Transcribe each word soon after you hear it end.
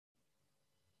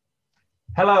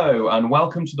Hello and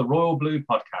welcome to the Royal Blue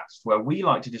podcast, where we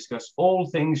like to discuss all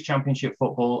things Championship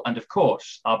football and, of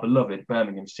course, our beloved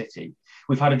Birmingham City.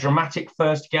 We've had a dramatic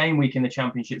first game week in the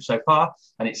Championship so far,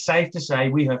 and it's safe to say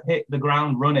we have hit the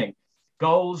ground running.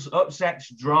 Goals, upsets,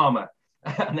 drama,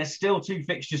 and there's still two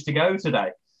fixtures to go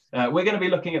today. We're going to be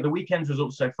looking at the weekend's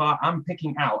results so far and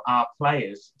picking out our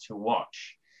players to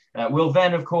watch. We'll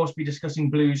then, of course, be discussing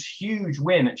Blues' huge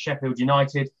win at Sheffield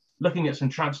United, looking at some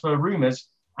transfer rumours,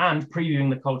 and previewing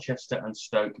the Colchester and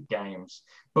Stoke games.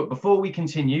 But before we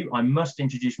continue, I must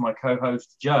introduce my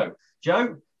co-host, Joe.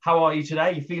 Joe, how are you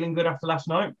today? You feeling good after last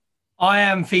night? I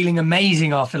am feeling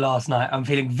amazing after last night. I'm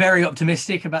feeling very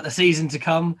optimistic about the season to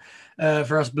come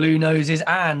for us Blue Noses,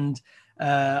 and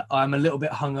I'm a little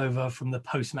bit hungover from the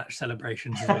post-match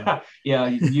celebrations as well. Yeah,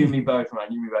 you and me both, man.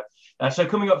 You and me both. So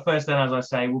coming up first then, as I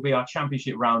say, will be our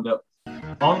Championship roundup.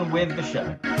 On with the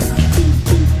show.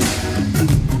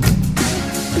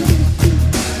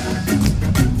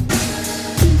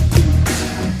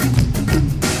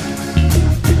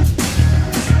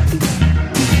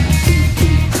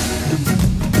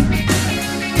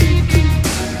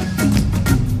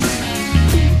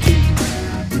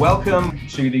 Welcome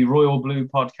to the Royal Blue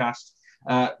podcast.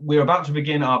 We're about to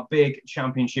begin our big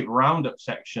Championship roundup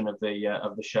section of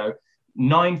the show.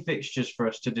 9 fixtures for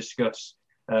us to discuss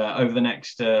over the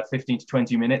next 15 to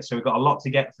 20 minutes. So we've got a lot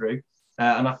to get through,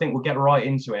 and I think we'll get right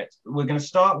into it. We're going to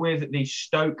start with the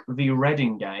Stoke v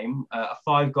Reading game, a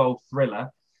 5-goal thriller.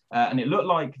 And it looked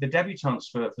like the debutants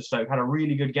for Stoke had a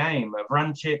really good game.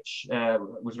 Vrancic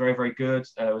was very, very good,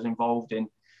 was involved in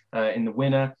the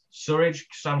winner.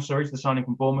 Sam Surridge, the signing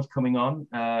from Bournemouth, coming on,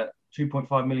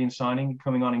 2.5 million signing,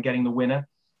 coming on and getting the winner.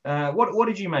 What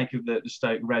did you make of the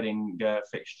Stoke Reading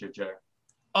fixture, Joe?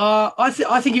 I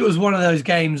think it was one of those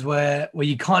games where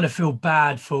you kind of feel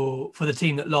bad for the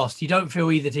team that lost. You don't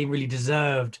feel either team really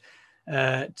deserved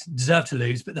to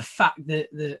lose, but the fact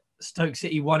that Stoke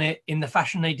City won it in the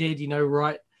fashion they did,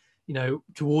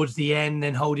 towards the end,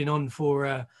 then holding on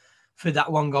for that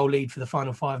 1-goal lead for the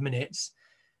final 5 minutes,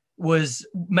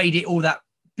 made it all that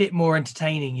bit more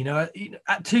entertaining. At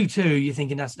 2-2, you're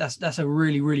thinking that's a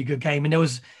really, really good game. And there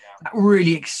was that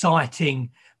really exciting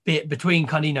bit between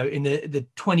in the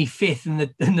 25th and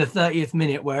the 30th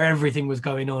minute where everything was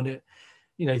going on.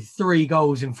 3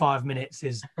 goals in 5 minutes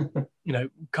is,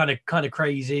 kind of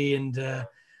crazy. And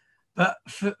but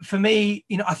for me,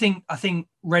 I think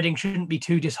Reading shouldn't be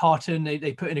too disheartened.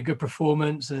 They put in a good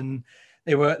performance and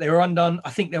they were undone.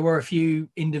 I think there were a few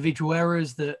individual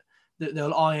errors that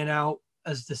they'll iron out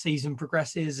as the season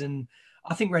progresses. And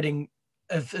I think Reading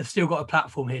have still got a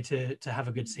platform here to have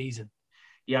a good season.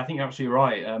 Yeah, I think you're absolutely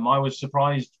right. I was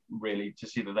surprised, really, to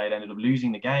see that they'd ended up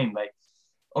losing the game. They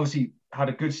obviously had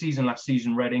a good season last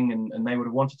season, Reading, and they would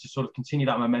have wanted to sort of continue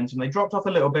that momentum. They dropped off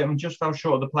a little bit and just fell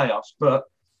short of the playoffs, but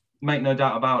make no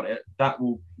doubt about it, that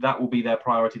will be their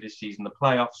priority this season. The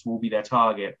playoffs will be their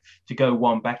target, to go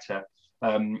one better.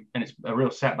 And it's a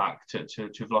real setback to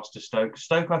have lost to Stoke.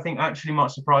 Stoke, I think, actually might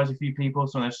surprise a few people.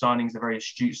 Some of those signings are very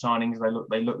astute signings.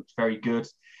 They looked very good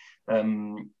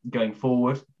going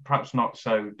forward. Perhaps not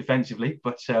so defensively,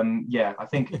 but I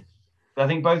think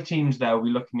both teams there will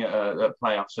be looking at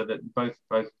playoffs, so that both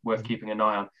worth keeping an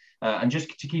eye on. And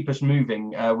just to keep us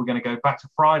moving, we're going to go back to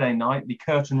Friday night, the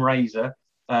curtain raiser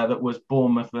that was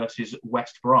Bournemouth versus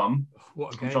West Brom,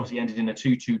 which obviously ended in a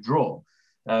 2-2 draw.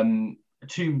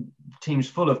 2 teams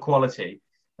full of quality.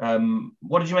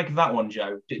 What did you make of that one,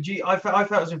 Joe? I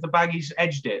felt as if the Baggies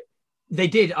edged it. They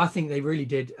did. I think they really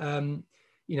did.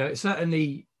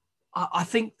 Certainly, I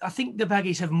think the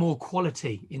Baggies have more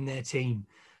quality in their team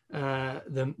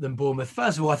than Bournemouth.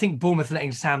 First of all, I think Bournemouth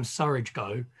letting Sam Surridge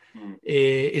go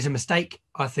is a mistake.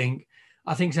 I think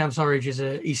Sam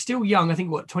Surridge he's still young. I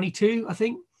think 22. I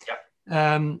think.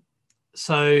 Yeah.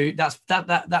 So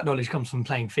that knowledge comes from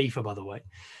playing FIFA, by the way.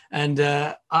 And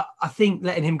I think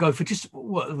letting him go for just,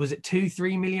 what was it,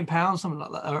 £2-3 million, something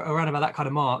like that, around about that kind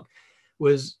of mark,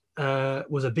 was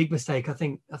a big mistake. I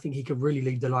think he could really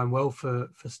lead the line well for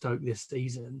Stoke this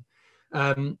season.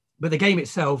 But the game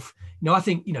itself, I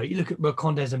think, you look at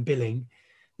Marcondes and Billing,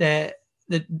 they're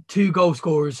the 2 goal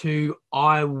scorers who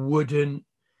you wouldn't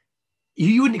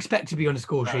expect to be on a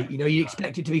score sheet. You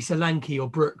expect it to be Solanke or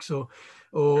Brooks or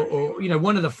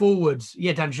one of the forwards.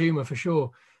 Yeah, Danjuma for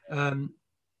sure.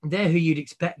 They're who you'd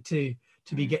expect to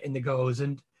be getting the goals.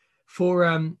 And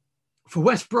for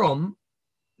West Brom,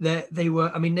 they've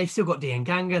still got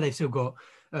Dianganga, they've still got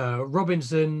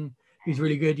Robinson, who's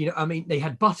really good. They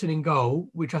had Button in goal,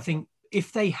 which I think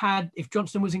if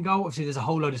Johnston was in goal, obviously there's a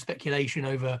whole load of speculation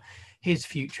over his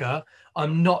future.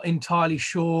 I'm not entirely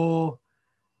sure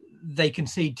they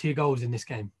concede 2 goals in this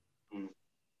game.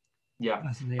 Yeah,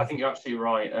 Personally, I think you're absolutely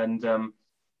right. And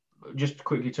just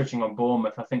quickly touching on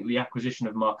Bournemouth, I think the acquisition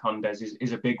of Marcondes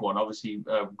is a big one. Obviously,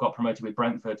 got promoted with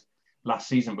Brentford last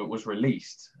season, but was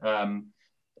released.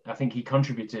 I think he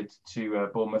contributed to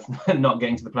Bournemouth not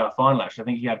getting to the playoff final. Actually, I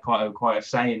think he had quite a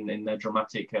say in their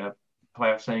dramatic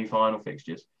playoff semi-final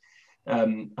fixtures.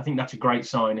 I think that's a great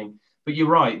signing. But you're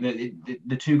right,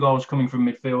 the two goals coming from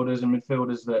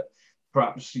midfielders that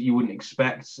perhaps you wouldn't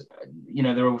expect.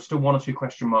 There are still one or two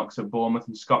question marks at Bournemouth,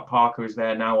 and Scott Parker is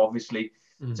there now, obviously.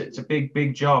 It's a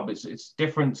big job. It's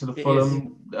different to the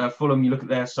Fulham. Fulham, you look at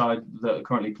their side that are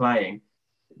currently playing.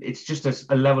 It's just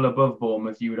a level above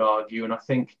Bournemouth, you would argue, and I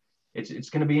think it's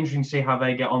going to be interesting to see how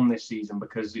they get on this season,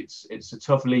 because it's a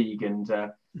tough league, and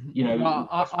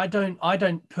I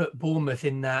don't put Bournemouth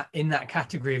in that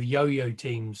category of yo-yo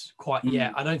teams quite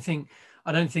yet. I don't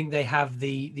think they have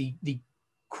the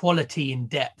quality in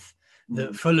depth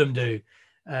that Fulham do.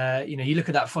 You look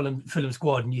at that Fulham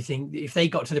squad and you think, if they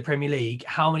got to the Premier League,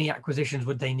 how many acquisitions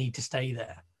would they need to stay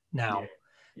there now?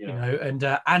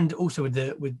 And also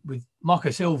with Marco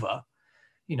Silva,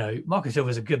 Marco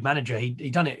Silva's a good manager. He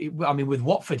done it. I mean, with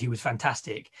Watford, he was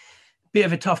fantastic. Bit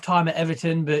of a tough time at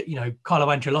Everton, but Carlo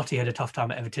Ancelotti had a tough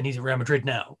time at Everton. He's at Real Madrid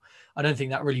now. I don't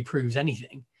think that really proves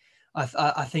anything.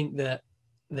 I think that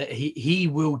he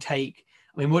will take.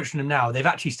 I mean, watching them now, they've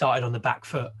actually started on the back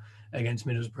foot against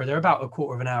Middlesbrough. They're about a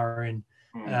quarter of an hour in.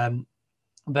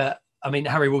 But I mean,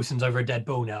 Harry Wilson's over a dead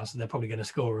ball now, so they're probably going to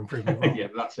score and prove me wrong. Yeah,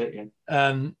 that's it.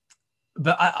 Yeah.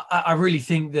 But I really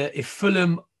think that if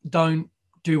Fulham don't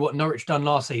do what Norwich done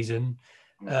last season,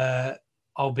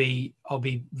 I'll be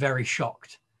very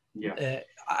shocked. Yeah.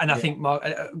 I think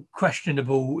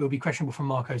it'll be questionable from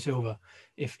Marco Silva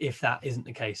if that isn't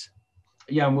the case.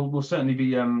 Yeah, and we'll certainly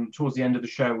be towards the end of the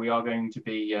show. We are going to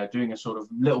be doing a sort of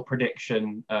little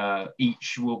prediction.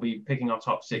 Each we'll be picking our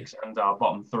top 6 and our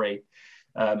bottom 3,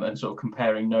 and sort of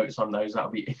comparing notes on those.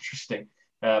 That'll be interesting.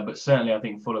 But certainly, I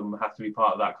think Fulham have to be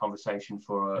part of that conversation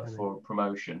for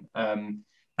promotion.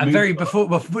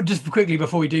 Just quickly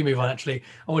before we do move on, actually,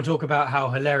 I want to talk about how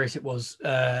hilarious it was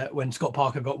when Scott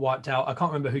Parker got wiped out. I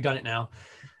can't remember who done it now,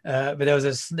 but there was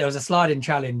a sliding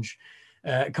challenge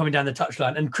coming down the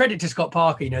touchline. And credit to Scott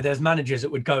Parker, there's managers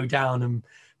that would go down and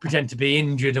pretend to be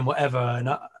injured and whatever,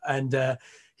 and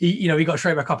he got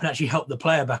straight back up and actually helped the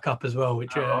player back up as well,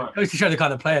 which goes to show the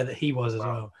kind of player that he was as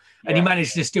well. And he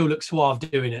managed to still look suave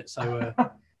doing it. So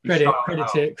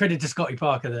credit to Scotty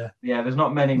Parker there. Yeah, there's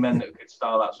not many men that could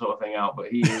style that sort of thing out, but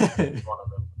he is one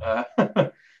of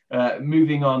them.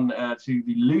 Moving on to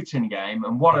the Luton game,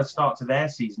 and what a start to their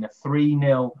season, a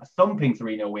thumping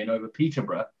 3-0 win over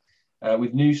Peterborough,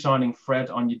 with new signing Fred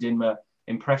Onyedinma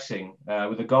impressing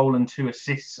with a goal and 2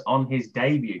 assists on his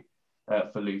debut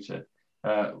for Luton.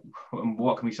 And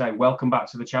what can we say? Welcome back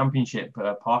to the Championship,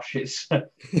 Posh. It's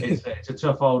a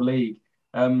tough old league.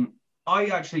 I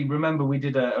actually remember we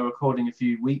did a recording a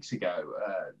few weeks ago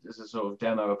as a sort of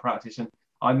demo of practice, and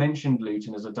I mentioned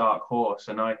Luton as a dark horse,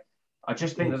 and I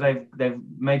just think that they've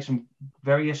made some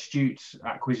very astute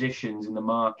acquisitions in the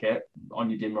market.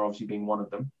 Onyedinma obviously being one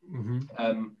of them.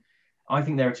 I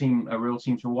think they're a real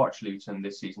team to watch, Luton,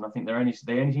 this season. I think they only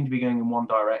seem to be going in one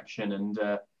direction, and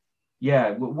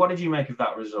what did you make of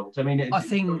that result? I mean, I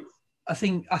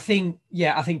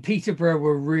think Peterborough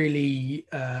were really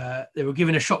they were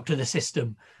giving a shock to the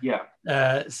system. Yeah,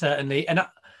 certainly. And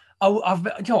I've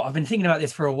been thinking about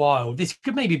this for a while. This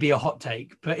could maybe be a hot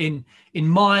take, but in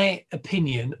my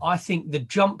opinion, I think the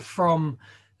jump from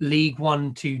League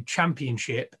One to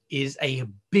Championship is a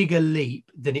bigger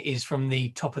leap than it is from the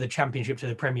top of the Championship to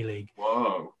the Premier League.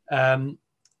 Whoa.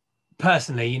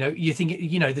 Personally, you think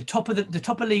the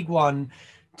top of League One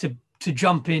to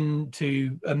jump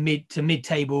into a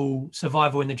mid-table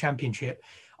survival in the Championship,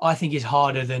 I think is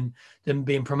harder than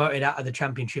being promoted out of the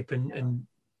Championship and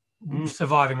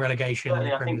surviving relegation. In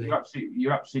the Premier League.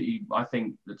 You're absolutely. I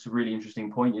think that's a really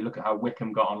interesting point. You look at how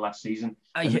Wickham got on last season.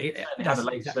 They had a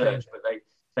late surge, but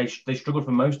they struggled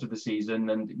for most of the season,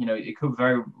 and it could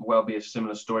very well be a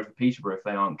similar story for Peterborough if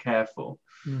they aren't careful.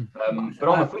 But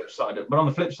on the flip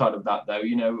side of that, though,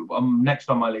 next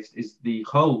on my list is the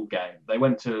Hull game. They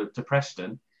went to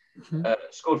Preston,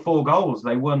 scored 4 goals.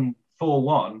 They won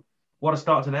 4-1. What a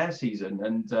start to their season,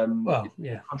 and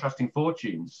contrasting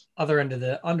fortunes. Under end of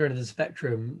the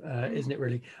spectrum, isn't it?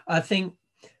 Really, I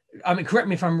mean, correct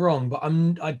me if I'm wrong, but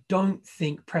I don't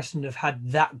think Preston have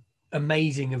had that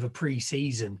amazing of a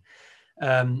pre-season.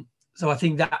 So I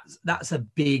think that's a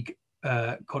big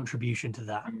contribution to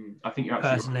that. I think you're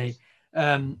absolutely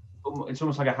personally. it's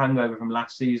almost like a hangover from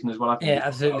last season as well. I think Yeah,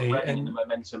 absolutely. and the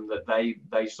momentum that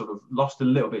they sort of lost a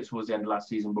little bit towards the end of last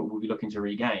season, but will be looking to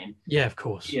regain. Yeah, of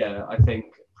course. Yeah, I think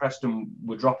Preston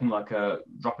were dropping like a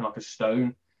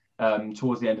stone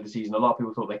towards the end of the season. A lot of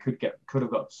people thought they could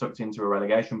have got sucked into a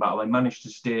relegation battle. They managed to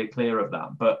steer clear of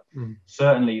that, but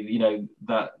certainly,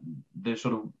 that there's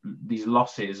sort of these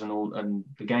losses and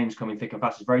the games coming thick and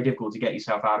fast. It's very difficult to get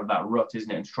yourself out of that rut, isn't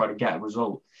it, and to try to get a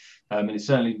result. And it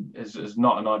certainly is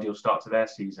not an ideal start to their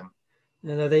season.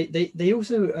 No, they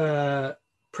also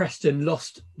Preston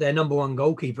lost their number one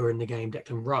goalkeeper in the game,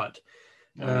 Declan Rudd,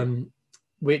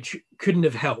 which couldn't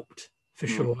have helped for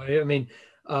sure. I mean,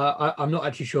 I'm not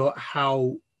actually sure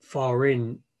how far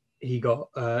in he got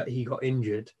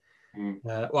injured.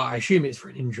 Well, I assume it's for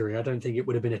an injury. I don't think it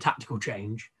would have been a tactical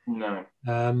change. No.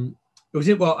 Was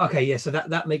it? Well, okay, yeah. So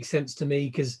that makes sense to me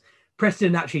because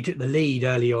Preston actually took the lead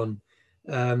early on.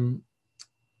 And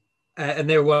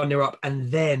they were 1-0 up,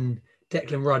 and then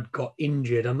Declan Rudd got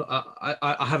injured.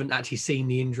 I haven't actually seen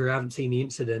the injury. I haven't seen the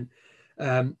incident.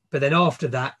 But then after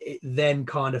that, it then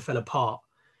kind of fell apart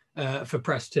for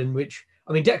Preston. Which,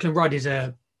 I mean, Declan Rudd is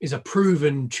a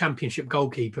proven championship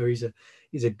goalkeeper. He's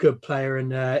a good player,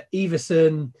 and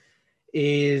Everson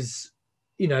is,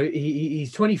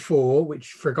 he's 24,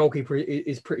 which for a goalkeeper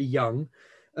is pretty young.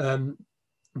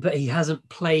 But he hasn't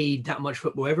played that much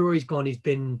football. Everywhere he's gone, he's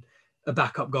been a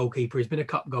backup goalkeeper. He's been a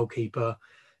cup goalkeeper.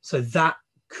 So that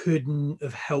couldn't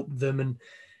have helped them.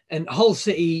 And Hull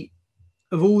City,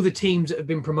 of all the teams that have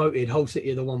been promoted, Hull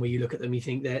City are the one where you look at them, you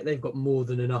think they've got more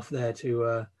than enough there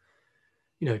to,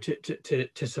 to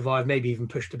survive, maybe even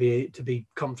push to be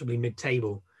comfortably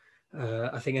mid-table.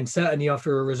 I think, and certainly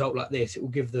after a result like this, it will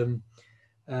give them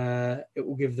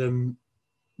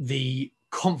the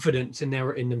confidence in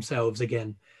themselves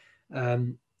again.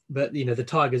 But the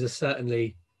Tigers are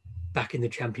certainly back in the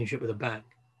Championship with a bang.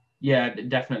 Yeah,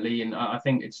 definitely, and I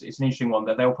think it's an interesting one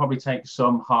that they'll probably take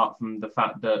some heart from the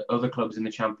fact that other clubs in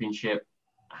the Championship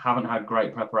haven't had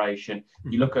great preparation.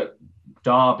 You look at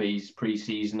Derby's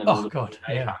pre-season and all the God,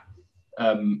 yeah.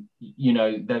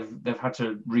 They've had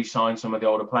to re-sign some of the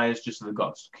older players just so they've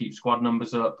got to keep squad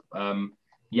numbers up. Derby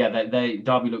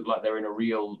look like they're in a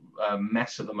real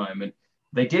mess at the moment.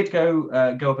 They did go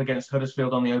up against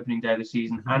Huddersfield on the opening day of the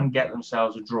season and get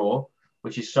themselves a draw,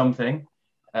 which is something.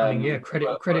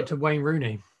 Credit to Wayne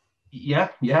Rooney. Yeah,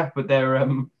 but they're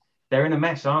in a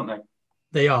mess, aren't they?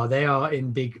 They are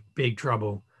in big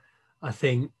trouble. I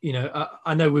think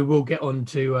I know we will get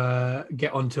onto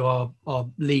our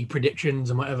league predictions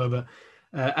and whatever, but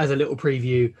as a little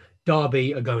preview,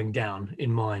 Derby are going down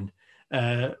in mine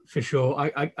for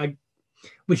sure. I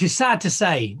which is sad to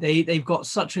say. They've got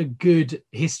such a good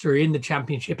history in the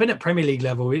Championship and at Premier League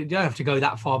level. You don't have to go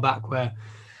that far back where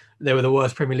they were the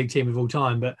worst Premier League team of all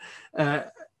time. But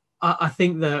I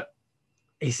think that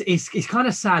it's kind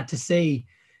of sad to see.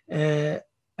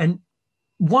 And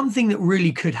one thing that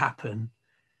really could happen,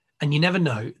 and you never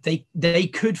know, they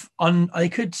could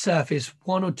surface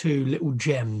one or two little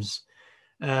gems,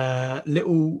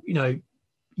 little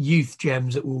youth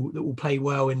gems that will play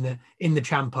well in the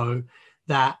Champo,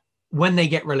 that when they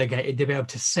get relegated they'll be able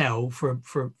to sell for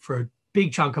a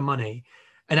big chunk of money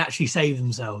and actually save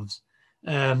themselves.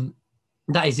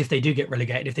 That is if they do get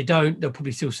relegated. If they don't, they'll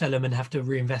probably still sell them and have to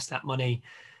reinvest that money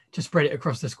to spread it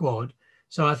across the squad.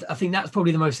 So I think that's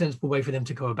probably the most sensible way for them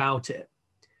to go about it.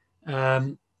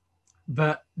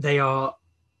 But the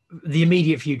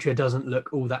immediate future doesn't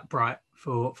look all that bright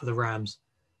for the Rams.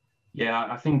 Yeah,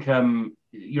 I think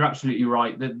you're absolutely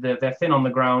right. They're thin on the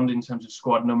ground in terms of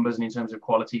squad numbers and in terms of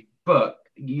quality. But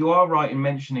you are right in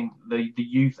mentioning the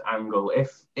youth angle.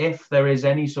 If there is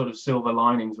any sort of silver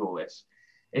lining to all this,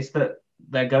 it's that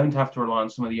they're going to have to rely on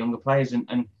some of the younger players,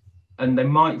 and they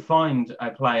might find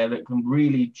a player that can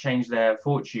really change their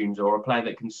fortunes, or a player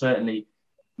that can certainly,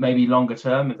 maybe longer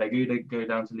term, if they go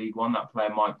down to League One, that player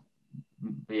might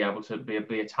be able to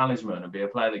be a talisman and be a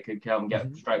player that could help them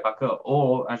get straight back up,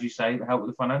 or as you say, help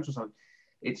with the financial side.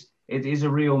 It is a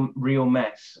real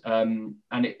mess, and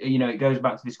it goes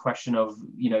back to this question of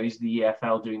is the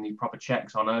EFL doing the proper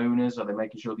checks on owners? Are they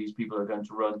making sure these people are going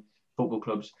to run football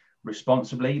clubs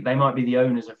responsibly? They might be the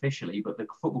owners officially, but the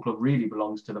football club really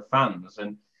belongs to the fans,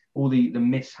 and all the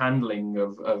mishandling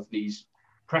of these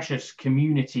precious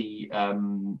community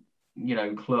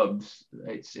clubs.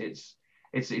 It's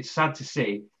sad to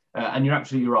see, and you're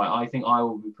absolutely right. I think I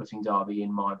will be putting Derby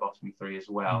in my bottom three as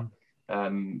well,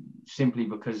 simply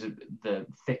because of the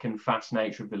thick and fast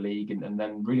nature of the league, and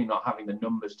then really not having the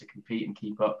numbers to compete and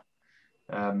keep up.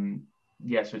 So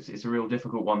it's a real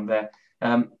difficult one there.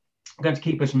 I'm going to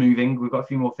keep us moving. We've got a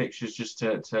few more fixtures just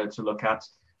to look at.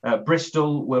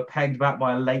 Bristol were pegged back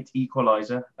by a late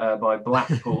equaliser by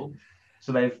Blackpool.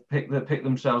 So they've picked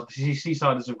themselves.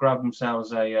 Seasiders have grabbed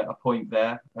themselves a point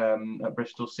there at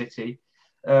Bristol City.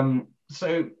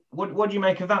 So what do you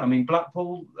make of that? I mean,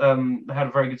 Blackpool they had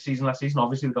a very good season last season.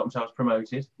 Obviously, they got themselves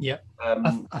promoted. Yeah.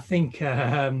 I think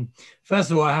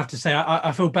first of all, I have to say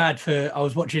I feel bad for. I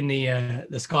was watching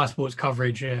the Sky Sports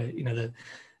coverage.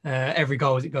 Every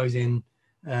goal as it goes in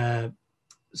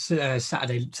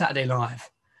Saturday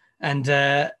Live, and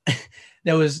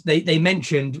they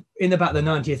mentioned in about the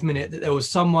 90th minute that there was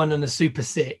someone on the Super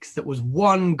Six that was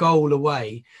one goal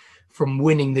away from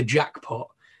winning the jackpot,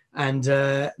 and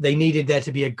they needed there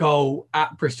to be a goal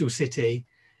at Bristol City.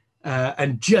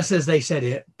 And just as they said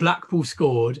it, Blackpool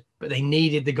scored, but they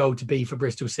needed the goal to be for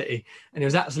Bristol City. And it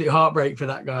was absolute heartbreak for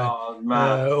that guy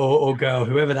or girl,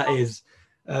 whoever that is.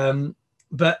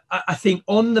 But I think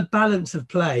on the balance of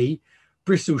play,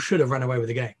 Bristol should have run away with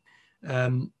the game.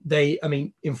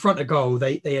 In front of goal,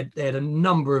 they had a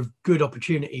number of good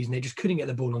opportunities and they just couldn't get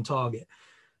the ball on target.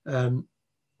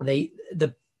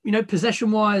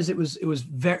 Possession-wise, it was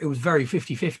very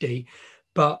 50-50,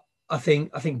 but I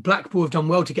think Blackpool have done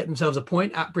well to get themselves a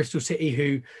point at Bristol City,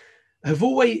 who have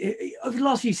always, over the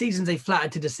last few seasons, they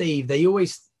flattered to deceive. They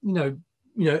always,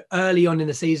 early on in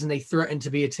the season, they threaten to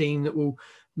be a team that will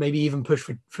maybe even push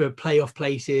for playoff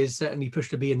places, certainly push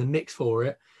to be in the mix for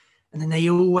it. And then they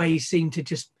always seem to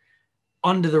just,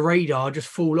 under the radar, just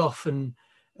fall off. And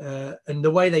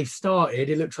the way they've started,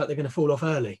 it looks like they're going to fall off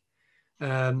early,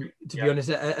 to be honest.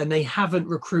 And they haven't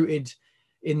recruited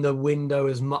in the window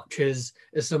as much as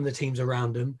some of the teams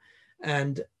around them,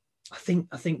 and I think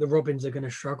the Robins are going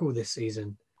to struggle this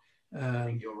season. I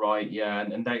think you're right, yeah,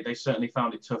 and they certainly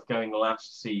found it tough going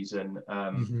last season.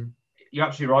 You're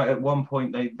absolutely right. At one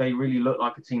point, they really looked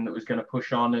like a team that was going to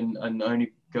push on and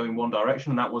only go in one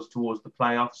direction, and that was towards the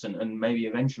playoffs and maybe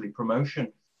eventually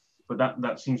promotion. But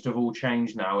that seems to have all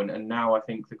changed now, and now I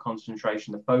think the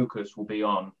concentration, the focus will be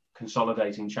on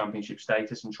consolidating championship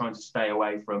status and trying to stay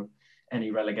away from any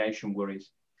relegation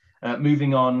worries.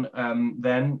 Moving on,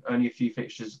 then only a few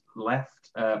fixtures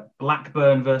left.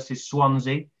 Blackburn versus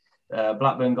Swansea.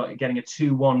 Blackburn getting a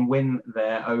 2-1 win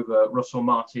there over Russell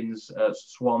Martin's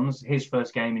Swans, his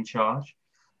first game in charge.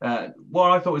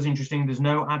 What I thought was interesting, there's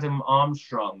no Adam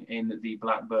Armstrong in the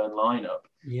Blackburn lineup.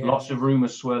 Yeah. Lots of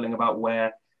rumours swirling about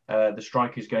where the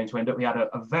striker is going to end up. He had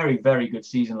a very, very good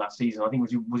season last season. I think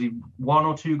was he 1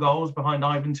 or 2 goals behind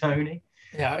Ivan Toney?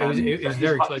 Yeah, it was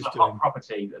very close to him.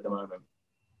 Property at the moment.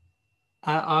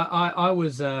 I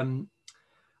was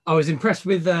impressed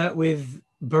with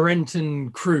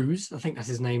Berenton Cruz. I think that's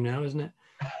his name now, isn't it?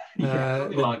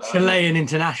 Chilean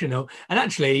international. And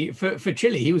actually, for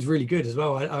Chile, he was really good as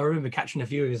well. I remember catching a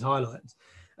few of his highlights.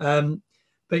 But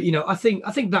I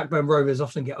think Blackburn Rovers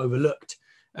often get overlooked.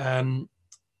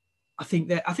 I think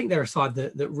they're a side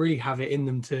that really have it in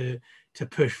them to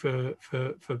push for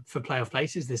playoff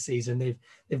places this season.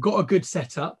 They've got a good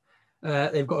setup.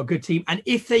 They've got a good team, and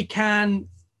if they can,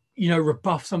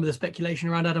 rebuff some of the speculation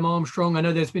around Adam Armstrong. I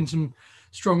know there's been some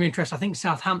strong interest. I think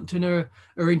Southampton are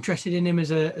interested in him as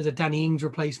a Danny Ings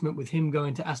replacement, with him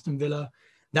going to Aston Villa.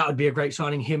 That would be a great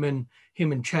signing. Him and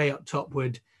Che up top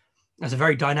that's a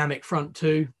very dynamic front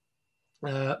too.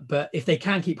 But if they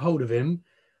can keep hold of him,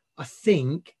 I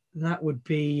think that would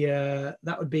be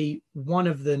one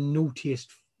of the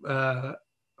naughtiest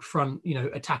front,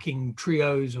 attacking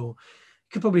trios, or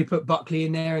could probably put Buckley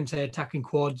in there and say attacking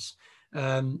quads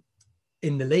in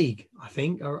the league. I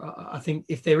think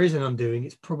if there is an undoing,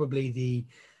 it's probably the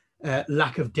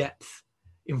lack of depth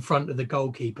in front of the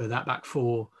goalkeeper, that back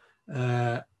four.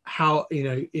 If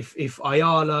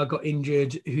Ayala got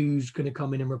injured, who's going to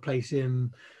come in and replace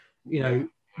him?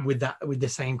 With the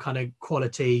same kind of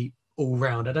quality all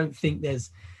round. I don't think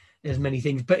there's many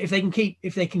things, but if they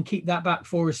can keep that back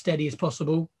four as steady as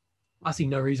possible, I see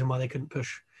no reason why they couldn't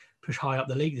push high up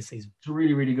the league this season. It's a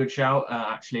really, really good shout,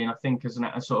 actually, and I think as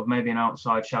a sort of maybe an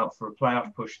outside shout for a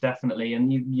playoff push, definitely.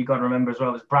 And you got to remember as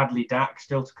well, there's Bradley Dack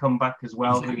still to come back as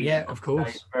well. Yeah, of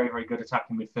course. Very, very good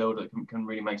attacking midfielder that can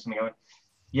really make something going.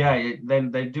 Yeah,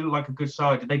 they do look like a good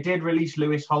side. They did release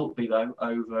Lewis Holtby though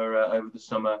over the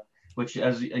summer, which,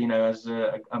 as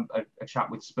a chat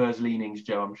with Spurs leanings,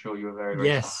 Joe, I'm sure you were very,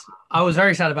 very sad. I was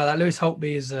very sad about that. Lewis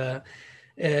Holtby is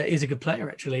a good player,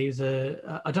 actually.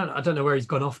 I don't know where he's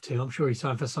gone off to. I'm sure he's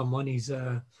signed for someone. He's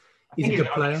a good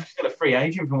player. He's still a free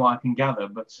agent from what I can gather,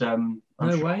 but I'm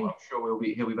sure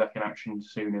he'll be back in action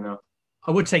soon enough. I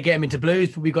would say get him into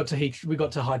Blues, but we got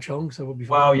to Hai Chong, so we'll be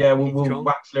fine. Well, yeah, we'll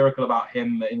wax lyrical about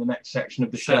him in the next section of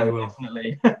the show,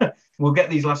 definitely. We'll get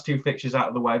these last two fixtures out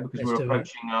of the way because we're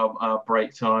approaching our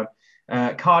break time.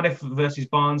 Cardiff versus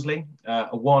Barnsley, a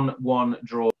 1-1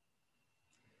 draw.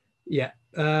 Yeah.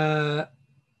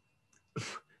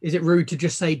 Is it rude to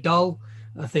just say dull?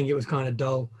 I think it was kind of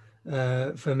dull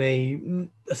for me.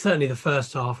 Certainly the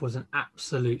first half was an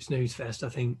absolute snooze fest. I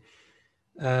think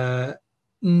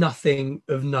nothing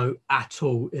of note at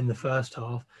all in the first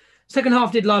half. Second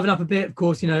half did liven up a bit. Of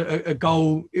course, a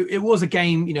goal. It was a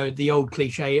game, the old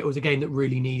cliche. It was a game that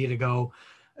really needed a goal.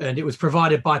 And it was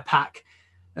provided by Pack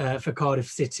for Cardiff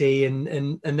City.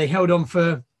 And they held on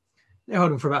for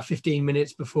about 15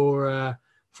 minutes before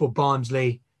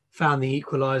Barnsley found the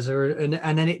equaliser,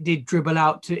 and then it did dribble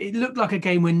out to. It looked like a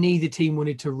game where neither team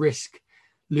wanted to risk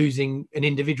losing an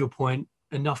individual point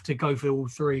enough to go for all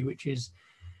three, which is,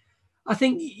 I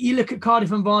think, you look at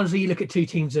Cardiff and Barnsley, you look at two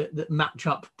teams that match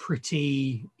up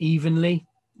pretty evenly.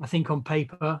 I think on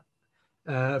paper,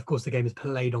 of course, the game is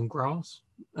played on grass,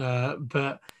 and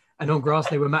on grass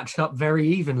they were matched up very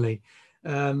evenly.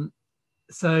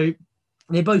 So.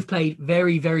 They both played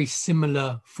very, very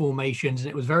similar formations, and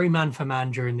it was very man for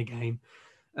man during the game.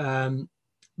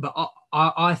 But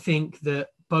I think that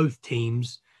both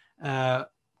teams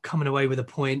coming away with a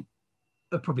point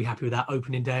are probably happy with that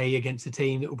opening day against a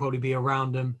team that will probably be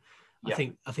around them. Yeah.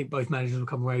 I think both managers will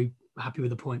come away happy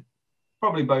with a point.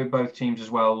 Probably both teams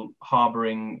as well,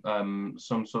 harbouring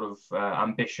some sort of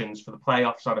ambitions for the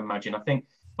playoffs, I'd imagine. I think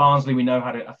Barnsley, we know,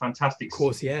 had a fantastic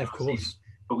season. Of course. Season.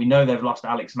 But we know they've lost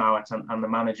Alex Mowat and the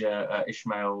manager,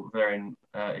 Ishmael Verin.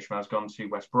 Ishmael's gone to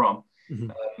West Brom.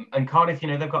 Mm-hmm. And Cardiff,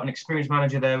 they've got an experienced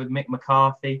manager there with Mick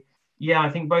McCarthy. Yeah, I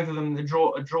think both of them, a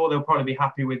draw, they'll probably be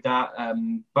happy with that.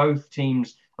 Both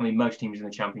teams, most teams in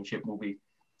the Championship will be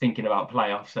thinking about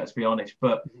playoffs, let's be honest.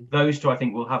 But those two, I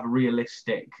think, will have a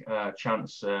realistic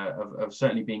chance of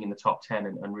certainly being in the top 10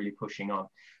 and really pushing on.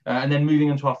 And then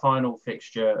moving on to our final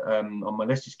fixture on my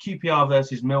list is QPR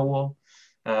versus Millwall.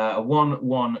 A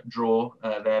 1-1 draw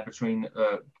there between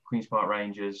Queen's Park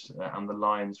Rangers and the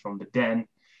Lions from the Den.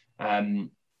 I've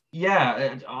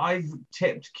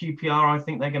tipped QPR. I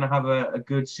think they're going to have a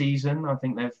good season. I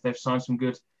think they've signed some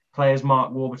good players.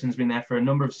 Mark Warburton's been there for a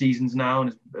number of seasons now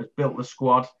and has built the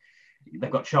squad.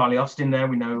 They've got Charlie Austin there.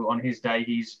 We know on his day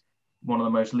he's one of the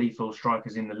most lethal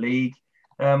strikers in the league.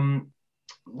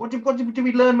 What did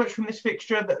we learn much from this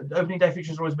fixture? The opening day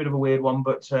fixture is always a bit of a weird one,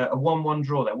 but a 1-1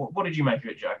 draw there. What did you make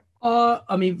of it, Joe?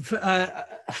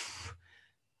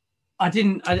 I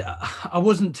didn't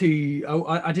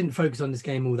focus on this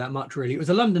game all that much, really. It was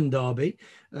a London derby,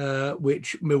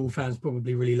 which Millwall fans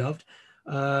probably really loved.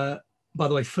 By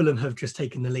the way, Fulham have just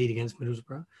taken the lead against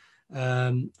Middlesbrough,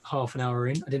 half an hour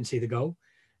in. I didn't see the goal.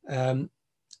 I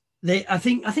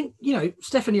think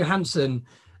Stefan Johansson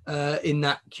in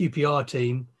that QPR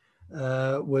team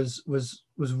was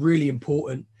really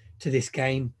important to this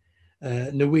game.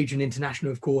 Norwegian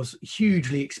international, of course,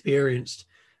 hugely experienced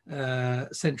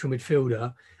central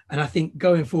midfielder. And I think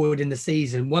going forward in the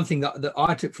season, one thing that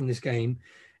I took from this game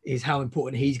is how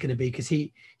important he's going to be, because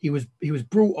he was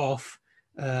brought off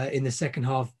in the second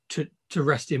half to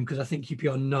rest him, because I think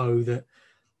QPR know that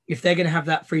if they're going to have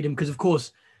that freedom, because of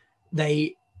course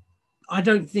I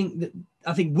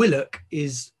think Willock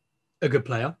is a good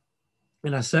player.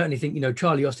 And I certainly think,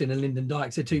 Charlie Austin and Lyndon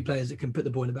Dykes are two players that can put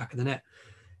the ball in the back of the net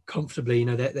comfortably.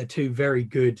 They're two very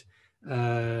good,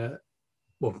 they're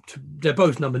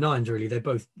both number 9s, really.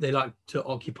 They like to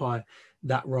occupy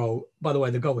that role. By the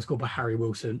way, the goal was scored by Harry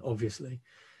Wilson, obviously.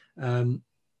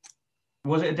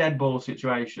 Was it a dead ball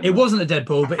situation? It wasn't a dead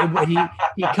ball, but he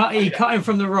cut him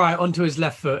from the right onto his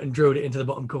left foot and drilled it into the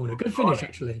bottom corner. Good finish,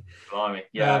 actually. Blimey.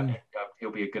 Yeah,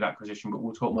 he'll be a good acquisition, but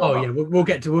we'll talk more. We'll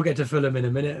get to Fulham in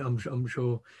a minute. I'm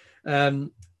sure.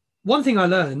 One thing I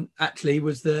learned actually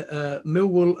was that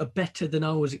Millwall are better than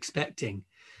I was expecting.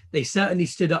 They certainly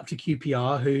stood up to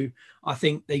QPR, who I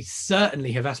think they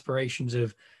certainly have aspirations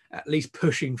of at least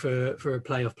pushing for a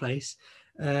playoff place.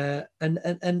 And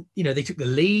they took the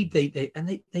lead.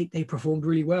 They performed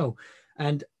really well.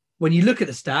 And when you look at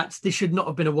the stats, this should not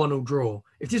have been a 1-1 draw.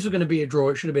 If this was going to be a draw,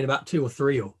 it should have been about 2 or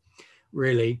 3-3,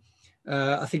 really.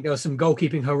 I think there was some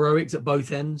goalkeeping heroics at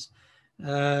both ends,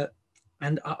 and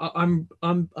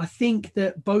I think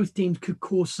that both teams could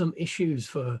cause some issues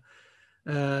for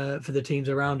the teams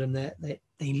around them.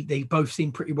 They both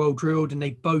seem pretty well drilled, and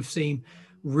they both seem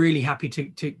really happy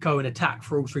to go and attack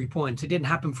for all 3 points. It didn't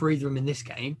happen for either of them in this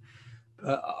game.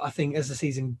 I think as the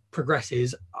season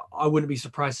progresses, I wouldn't be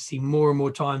surprised to see more and more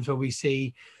times where we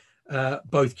see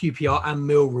both QPR and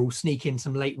Millwall sneak in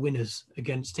some late winners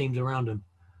against teams around them.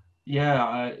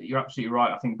 Yeah, you're absolutely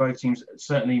right. I think both teams,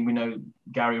 certainly we know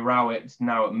Gary Rowett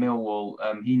now at Millwall,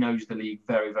 he knows the league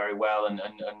very, very well and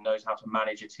knows how to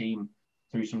manage a team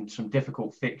through some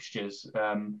difficult fixtures.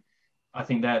 I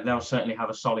think they'll certainly have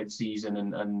a solid season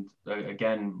and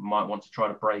again, might want to try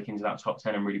to break into that top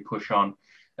 10 and really push on.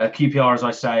 QPR, as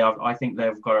I say, I think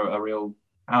they've got a real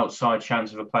outside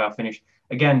chance of a playoff finish.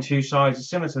 Again, two sides,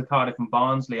 similar to the Cardiff and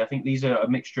Barnsley. I think these are a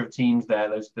mixture of teams there.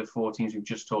 The four teams we've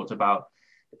just talked about.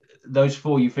 Those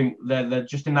four, you think they're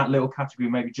just in that little category,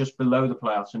 maybe just below the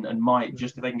playoffs, and might,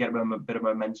 just if they can get a bit of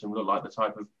momentum, look like the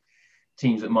type of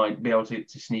teams that might be able to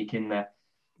sneak in there.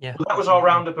 Yeah. Well, that was our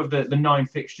roundup of the 9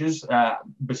 fixtures,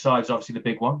 besides obviously the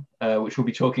big one, which we'll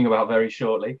be talking about very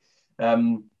shortly.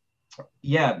 So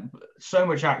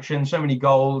much action, so many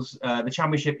goals. The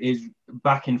Championship is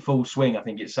back in full swing, I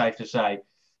think it's safe to say.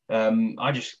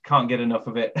 I just can't get enough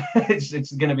of it.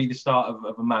 It's going to be the start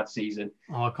of a mad season.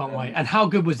 Oh, I can't wait. And how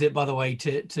good was it, by the way,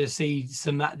 to see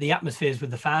the atmospheres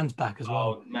with the fans back as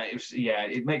well? Oh, mate,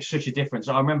 it makes such a difference.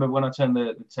 I remember when I turned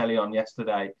the telly on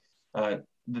yesterday,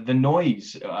 the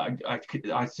noise, I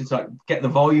just like get the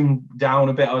volume down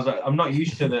a bit. I was like, I'm not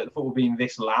used to the football being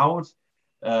this loud.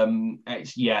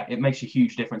 It makes a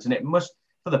huge difference, and it must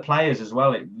for the players as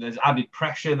well. There's added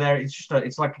pressure there. It's just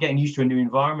it's like getting used to a new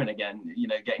environment again. You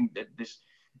know, getting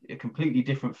a completely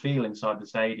different feel inside the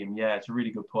stadium. Yeah, it's a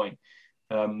really good point.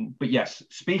 But yes,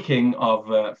 speaking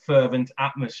of fervent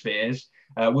atmospheres,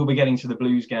 we'll be getting to the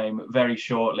Blues game very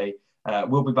shortly.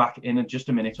 We'll be back in just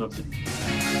a minute or two.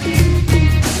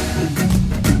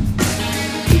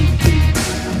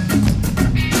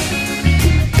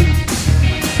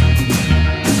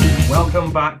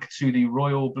 Welcome back to the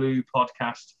Royal Blue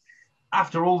podcast.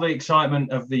 After all the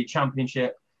excitement of the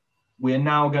Championship, we are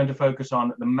now going to focus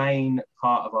on the main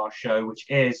part of our show, which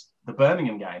is the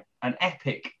Birmingham game. An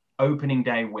epic opening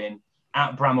day win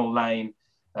at Bramall Lane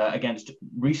against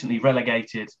recently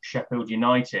relegated Sheffield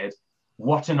United.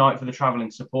 What a night for the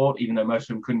travelling support, even though most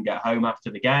of them couldn't get home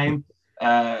after the game.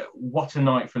 What a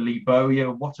night for Lee Bowyer.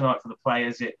 What a night for the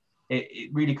players. It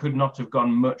really could not have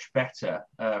gone much better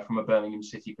from a Birmingham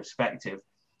City perspective.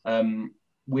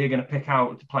 We're going to pick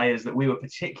out the players that we were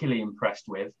particularly impressed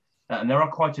with, and there are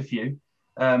quite a few.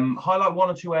 Highlight one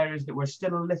or two areas that we're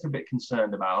still a little bit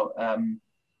concerned about, and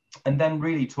then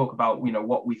really talk about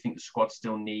what we think the squad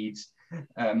still needs,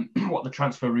 what the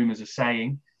transfer rumours are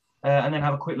saying, and then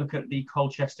have a quick look at the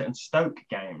Colchester and Stoke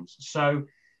games. So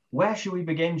where should we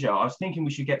begin, Joe? I was thinking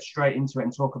we should get straight into it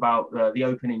and talk about the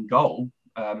opening goal.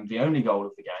 The only goal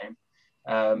of the game.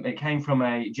 It came from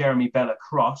a Jeremy Bella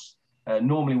cross,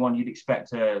 normally one you'd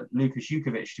expect Lukas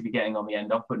Jukovic to be getting on the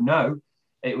end of, but no,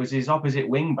 it was his opposite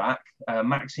wing back,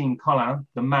 Maxime Collin,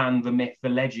 the man, the myth, the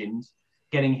legend,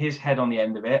 getting his head on the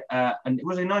end of it. And it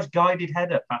was a nice guided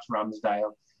header past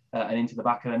Ramsdale and into the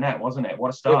back of the net, wasn't it? What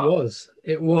a start.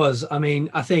 It was. I mean,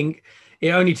 I think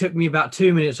it only took me about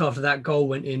 2 minutes after that goal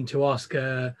went in to ask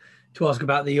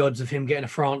about the odds of him getting a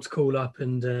France call-up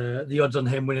and the odds on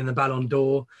him winning the Ballon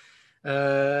d'Or.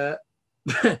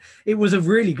 It was a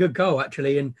really good goal,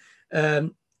 actually.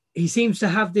 And he seems to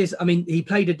have this... I mean, he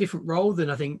played a different role than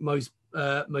I think most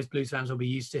Blues fans will be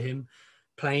used to him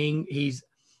playing. He's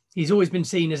always been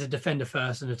seen as a defender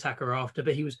first and attacker after,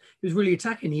 but he was really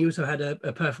attacking. He also had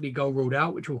a perfectly goal ruled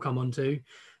out, which we'll come on to.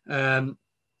 I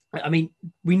mean,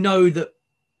 we know that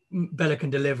Bella can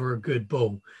deliver a good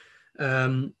ball.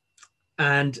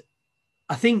 And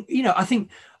I think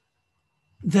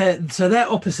their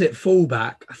opposite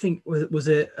fullback, I think was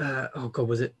it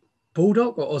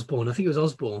Baldock or Osborne? I think it was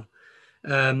Osborne.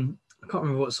 I can't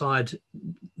remember what side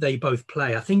they both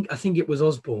play. I think it was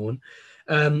Osborne.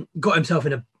 Got himself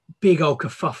in a big old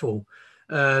kerfuffle.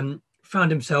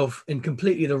 Found himself in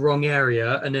completely the wrong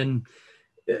area, and then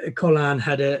Collin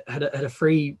had a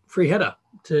free header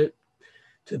to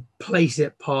place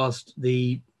it past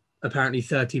the apparently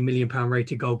 £30 million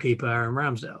rated goalkeeper Aaron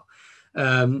Ramsdale.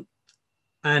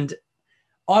 And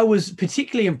I was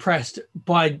particularly impressed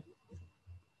by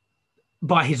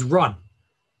his run,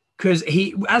 because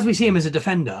as we see him as a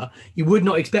defender, you would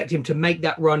not expect him to make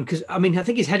that run. Because I mean, I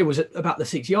think his header was at about the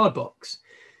 6-yard box.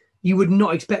 You would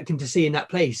not expect him to see in that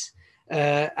place.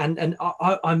 And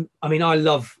I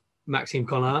love Maxime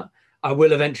Collin. I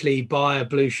will eventually buy a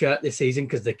blue shirt this season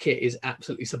because the kit is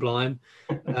absolutely sublime.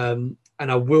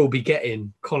 And I will be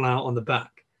getting Collin on the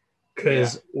back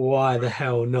because why the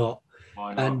hell not?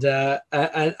 Why not?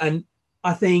 And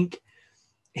I think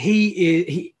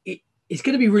it's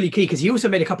going to be really key because he also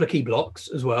made a couple of key blocks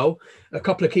as well, a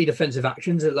couple of key defensive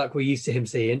actions that like we're used to him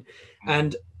seeing.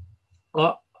 And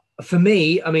for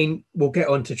me, I mean, we'll get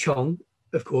on to Chong,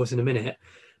 of course, in a minute.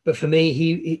 But for me,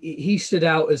 he stood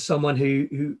out as someone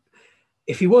who,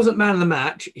 if he wasn't man of the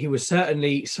match, he was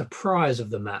certainly surprise of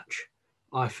the match,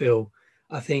 I feel.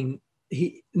 I think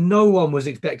no one was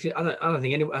expecting. I don't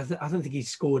think anyone. I don't think he's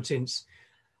scored since.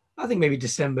 I think maybe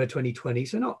December 2020.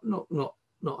 So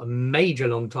not a major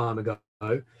long time ago.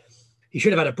 He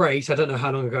should have had a brace. I don't know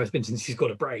how long ago it's been since he's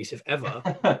got a brace, if ever.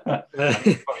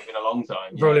 It's probably been a long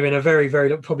time. Probably been a very,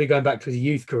 very, probably going back to his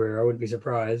youth career. I wouldn't be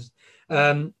surprised.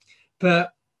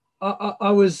 But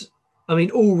I was, I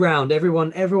mean, all round,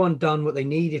 everyone done what they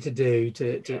needed to do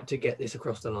to get this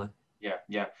across the line.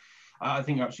 Yeah. I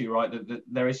think you're absolutely right that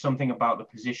there is something about the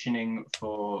positioning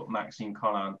for Maxime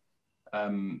Colin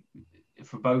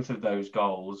for both of those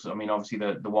goals. I mean, obviously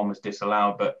the one was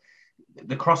disallowed, but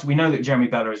the cross, we know that Jeremy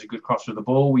Bella is a good crosser of the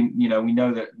ball. We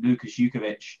know that Lukas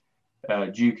Jukovic,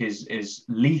 Duke is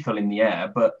lethal in the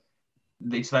air, but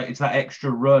it's that extra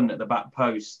run at the back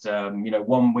post,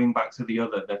 one wing back to the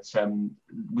other that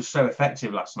was so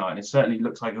effective last night, and it certainly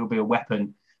looks like it'll be a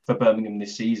weapon for Birmingham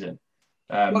this season.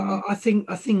 Well, I think,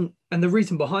 and the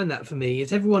reason behind that for me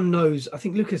is everyone knows. I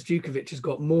think Lukas Jukovic has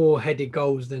got more headed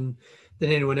goals than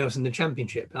anyone else in the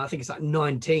Championship, and I think it's like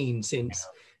 19 since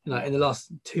in the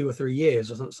last 2 or 3 years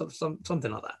or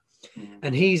something like that. Mm-hmm.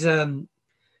 And he's, so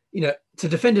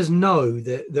defenders know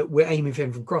that we're aiming for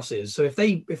him from crosses. So if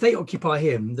they occupy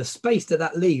him, the space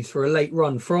that leaves for a late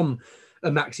run from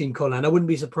a Maxime Colin, I wouldn't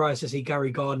be surprised to see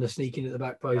Gary Gardner sneaking at the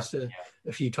back post a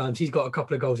few times. He's got a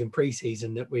couple of goals in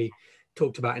pre-season that we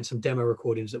talked about in some demo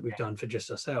recordings that we've done for just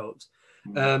ourselves.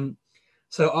 Mm-hmm.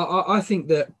 So I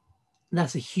think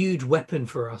that's a huge weapon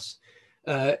for us.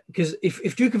 Because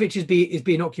if Jukovic is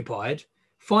being occupied,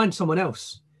 find someone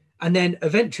else. And then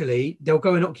eventually they'll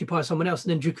go and occupy someone else,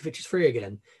 and then Jukovic is free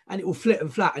again. And it will flit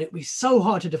and flat, and it'll be so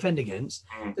hard to defend against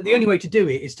that the only way to do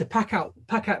it is to pack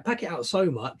it out so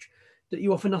much that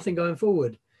you offer nothing going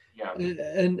forward. Yeah.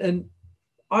 And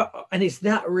it's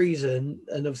that reason,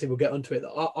 and obviously we'll get onto it,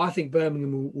 that I think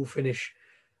Birmingham will finish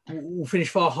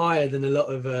far higher than a lot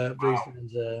of Blues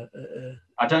fans.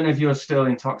 I don't know if you're still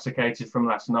intoxicated from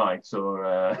last night, or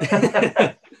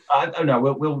I don't know.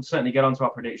 We'll certainly get onto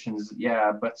our predictions.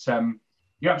 Yeah, but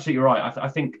you're absolutely right. I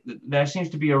think there seems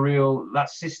to be that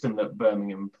system that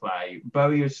Birmingham play.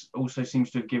 Bowie also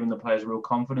seems to have given the players real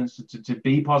confidence to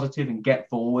be positive and get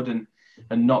forward and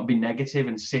not be negative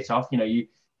and sit off. You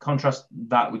contrast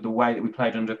that with the way that we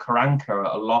played under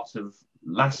Karanka a lot of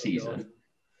last season.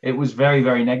 It was very,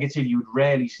 very negative. You would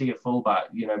rarely see a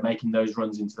fullback, making those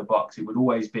runs into the box. It would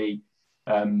always be,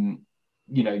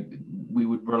 we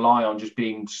would rely on just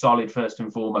being solid first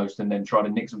and foremost, and then try to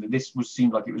nick something. This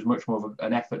seemed like it was much more of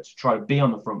an effort to try to be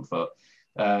on the front foot,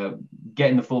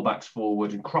 getting the fullbacks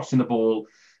forward and crossing the ball,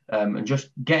 and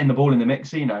just getting the ball in the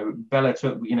mix. Bella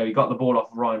took, he got the ball off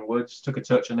Ryan Woods, took a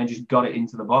touch, and then just got it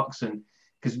into the box. And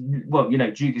because,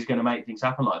 Duke is going to make things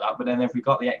happen like that. But then if we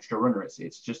got the extra runner,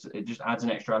 it just adds an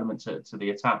extra element to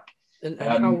the attack. And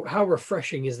how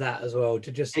refreshing is that as well?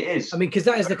 To just, it is. I mean, because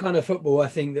that is the kind of football I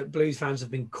think that Blues fans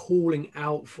have been calling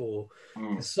out for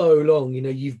so long.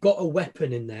 You've got a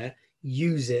weapon in there,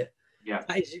 use it. Yeah.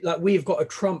 It's like we've got a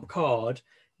trump card.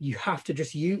 You have to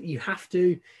just it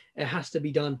has to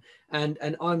be done. And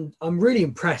I'm really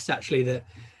impressed actually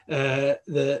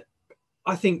that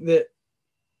I think that.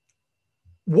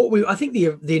 I think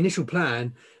the initial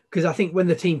plan, because I think when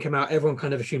the team came out, everyone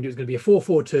kind of assumed it was going to be a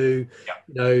 4-4-2.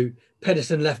 Yeah.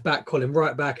 Pedersen left back, Colin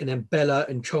right back, and then Bella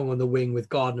and Chong on the wing with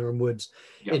Gardner and Woods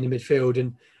in the midfield.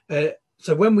 And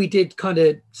so when we did kind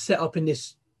of set up in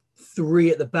this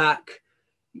 3 at the back,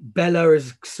 Bella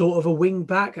is sort of a wing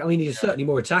back. I mean, he's certainly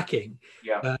more attacking.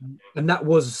 Yeah. And that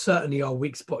was certainly our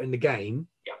weak spot in the game.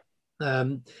 Yeah.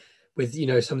 With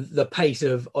the pace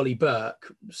of Ollie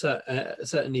Burke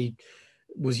certainly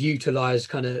was utilised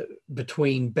kind of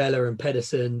between Bella and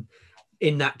Pedersen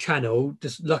in that channel.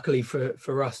 Just luckily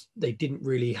for us, they didn't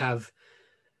really have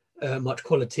much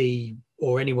quality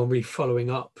or anyone really following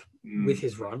up with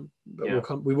his run.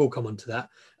 But we will come on to that.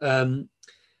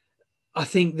 I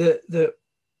think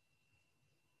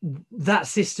that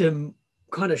system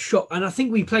kind of shocked, and I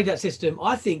think we played that system.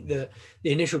 I think that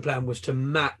the initial plan was to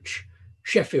match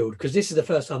Sheffield, because this is the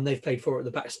first time they've played 4 at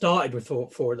the back, started with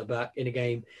 4 at the back in a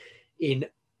game in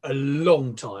a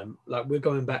long time. Like, we're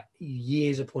going back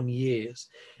years upon years.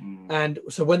 And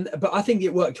so but I think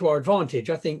it worked to our advantage.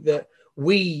 I think that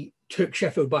we took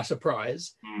Sheffield by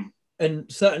surprise,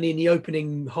 and certainly in the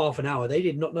opening half an hour, they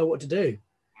did not know what to do.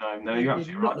 No, you're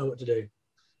absolutely right. Not know what to do.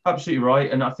 Absolutely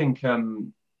right. And I think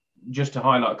just to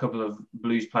highlight a couple of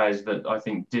Blues players that I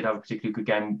think did have a particularly good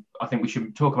game, I think we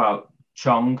should talk about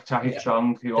Tahith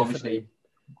Chong, who obviously,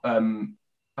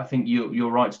 I think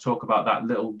you're right to talk about that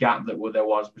little gap that there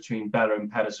was between Bella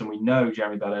and Pedersen. We know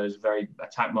Jeremy Bella is a very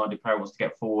attack-minded player, wants to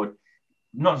get forward.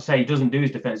 not to say he doesn't do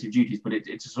his defensive duties, but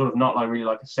it's sort of not like really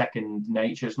like a second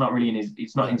nature. It's not really in his.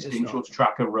 It's not instinctual to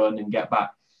track a run and get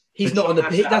back. He's not on the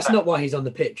pitch. That's not why he's on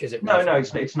the pitch, is it? No,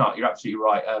 it's not. You're absolutely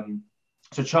right.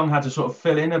 So Chung had to sort of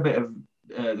fill in a bit of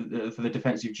for the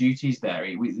defensive duties there.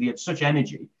 He had such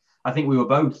energy. I think we were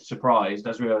both surprised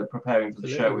as we were preparing for the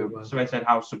show. So I said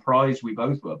how surprised we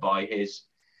both were by his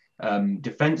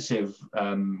defensive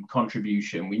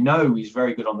contribution. We know he's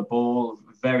very good on the ball,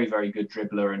 very, very good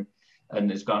dribbler, and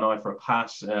has got an eye for a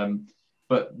pass.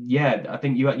 But yeah, I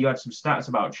think you had some stats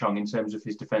about Chung in terms of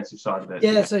his defensive side of it.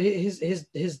 Yeah, so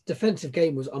his defensive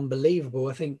game was unbelievable.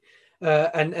 I think,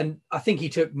 and I think he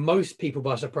took most people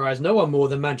by surprise. No one more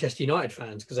than Manchester United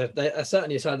fans, because they are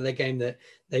certainly a side of their game that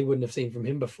they wouldn't have seen from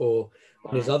him before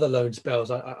on his other loan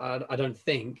spells. I don't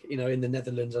think, in the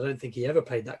Netherlands, I don't think he ever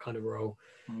played that kind of role.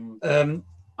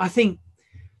 I think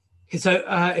so.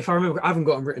 If I remember, I haven't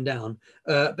got him written down,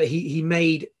 but he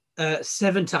made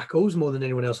 7 tackles, more than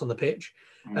anyone else on the pitch,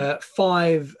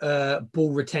 5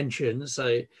 ball retentions.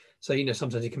 So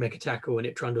sometimes he can make a tackle and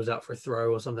it trundles out for a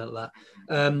throw or something like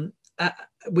that,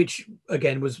 which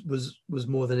again was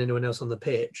more than anyone else on the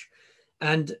pitch.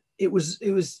 And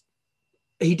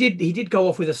he did go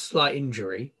off with a slight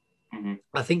injury.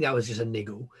 I think that was just a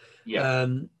niggle. Yeah.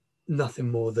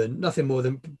 Nothing more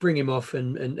than bring him off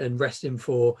and rest him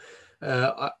for.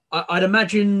 I'd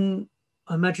imagine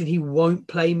he won't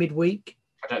play midweek.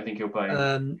 I don't think he'll play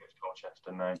against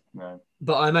Colchester. No.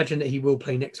 But I imagine that he will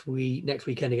play next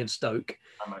weekend against Stoke.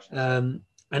 I imagine so.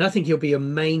 And I think he'll be a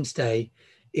mainstay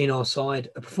in our side.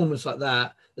 A performance like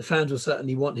that, the fans will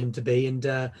certainly want him to be,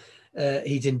 and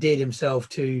he's endeared himself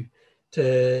to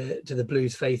the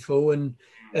Blues faithful, and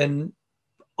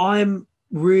I'm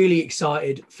really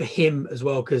excited for him as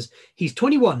well, because he's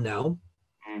 21 now,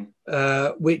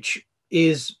 which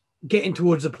is getting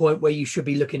towards the point where you should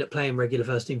be looking at playing regular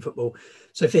first team football.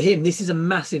 So for him, this is a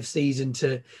massive season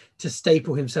to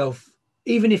staple himself.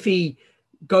 Even if he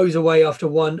goes away after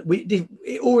one,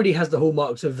 it already has the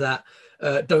hallmarks of that.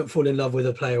 Don't fall in love with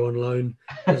a player on loan.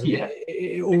 Yeah,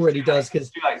 it already does. Because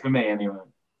too late for me anyway.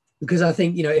 Because I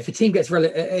think, if a team gets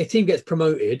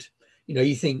promoted,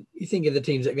 you think of the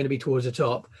teams that are going to be towards the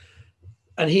top,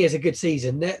 and he has a good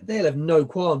season, they'll have no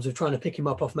qualms of trying to pick him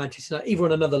up off Manchester United, either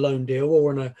on another loan deal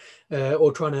or on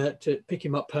or trying to pick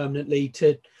him up permanently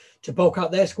to bulk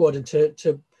out their squad and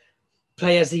to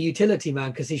play as the utility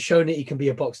man, because he's shown that he can be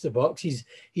a box to box. He's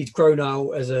grown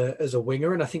out as a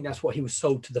winger, and I think that's what he was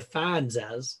sold to the fans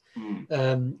as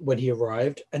when he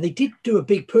arrived. And they did do a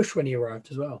big push when he arrived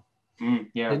as well.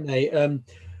 Yeah, didn't they?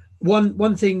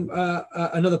 One thing,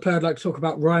 another player I'd like to talk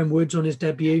about, Ryan Woods on his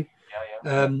debut.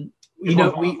 Yeah.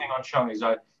 One thing on Chung is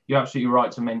you're absolutely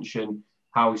right to mention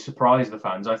how he surprised the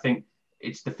fans. I think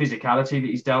it's the physicality that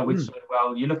he's dealt with so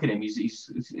well. You look at him; he's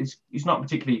not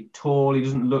particularly tall. He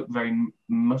doesn't look very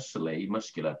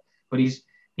muscular, but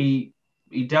he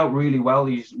dealt really well.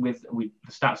 With the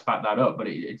stats back that up, but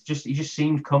he just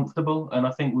seemed comfortable, and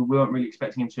I think we weren't really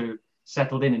expecting him to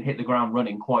settled in and hit the ground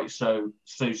running quite so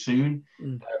soon.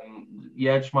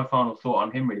 Just my final thought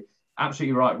on him, really.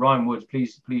 Absolutely right, Ryan Woods.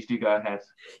 Please do go ahead.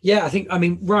 Yeah,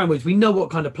 Ryan Woods. We know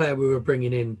what kind of player we were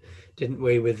bringing in, didn't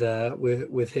we? With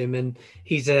him, and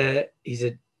he's an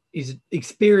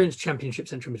experienced Championship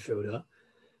central midfielder.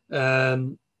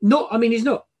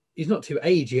 He's not too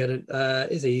aged.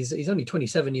 Is he? He's only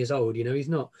 27 years old. He's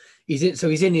not. He's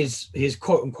in his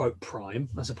quote unquote prime,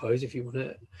 I suppose, if you want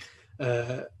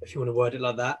to word it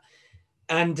like that.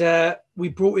 And we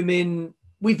brought him in.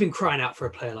 We've been crying out for a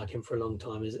player like him for a long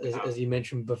time, as you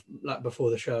mentioned,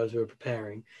 before the show as we were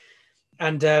preparing.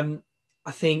 And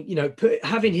I think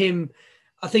having him,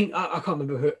 I think I can't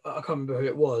remember who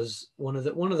it was. One of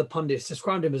the pundits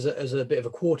described him as a bit of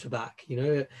a quarterback,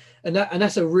 and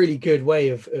that's a really good way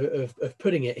of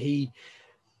putting it.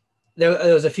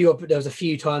 There was a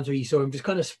few times where you saw him just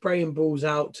kind of spraying balls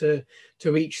out to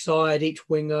each side, each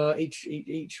winger,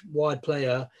 each wide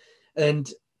player, and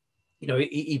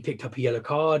he picked up a yellow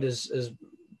card as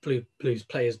Blues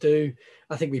players do.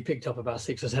 I think we picked up about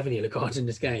 6 or 7 yellow cards in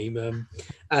this game,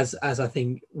 as I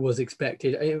think was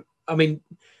expected. I mean,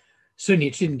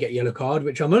 Sunic didn't get a yellow card,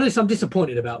 which I'm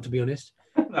disappointed about, to be honest.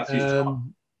 That's his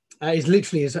job. It's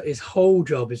literally his whole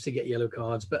job is to get yellow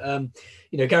cards. But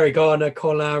Gary Gardner,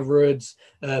 Colin Roods,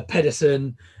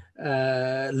 Pedersen,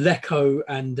 Lecco,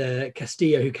 and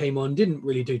Castillo, who came on, didn't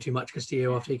really do too much.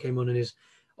 Castillo after he came on in his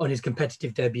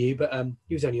competitive debut, but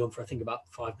he was only on for I think about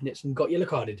 5 minutes and got yellow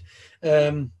carded.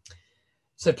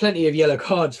 So plenty of yellow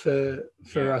cards for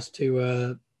us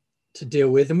to deal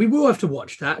with, and we will have to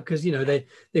watch that because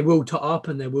they will tot up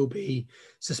and there will be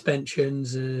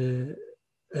suspensions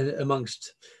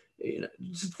amongst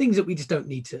things that we just don't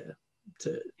need to.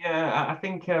 Yeah, I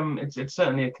think it's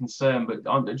certainly a concern.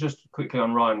 But just quickly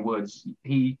on Ryan Woods,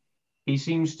 he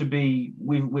seems to be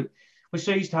we're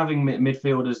so used to having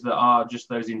midfielders that are just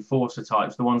those enforcer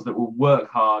types, the ones that will work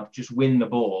hard, just win the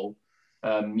ball.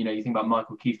 You think about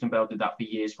Michael Kieftenbeld did that for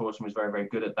years for us and was very, very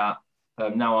good at that.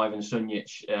 Now Ivan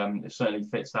Sunjic certainly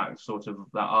fits that sort of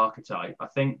that archetype. I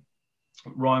think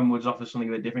Ryan Woods offers something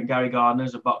a bit different. Gary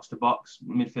Gardner's a box-to-box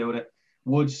midfielder.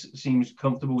 Woods seems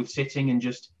comfortable with sitting and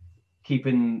just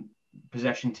keeping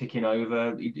possession ticking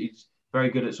over. He's very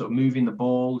good at sort of moving the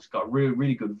ball. He's got really,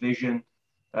 really good vision.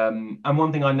 And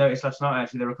one thing I noticed last night,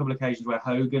 actually, there were a couple of occasions where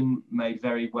Hogan made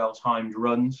very well-timed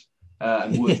runs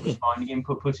and Woods was finding him,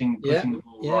 putting the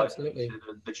ball right into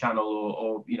the channel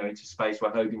or into space where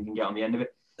Hogan can get on the end of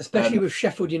it. Especially with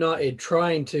Sheffield United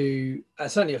trying to,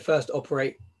 certainly at first,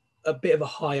 operate a bit of a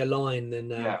higher line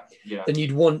than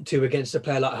you'd want to against a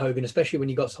player like Hogan, especially when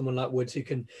you got someone like Woods who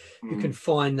can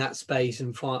find that space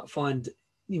and find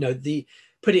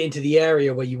put it into the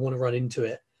area where you want to run into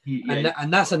it.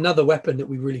 And that's another weapon that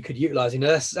we really could utilize.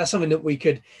 That's something that we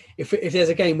could, if there's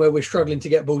a game where we're struggling to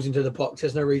get balls into the box,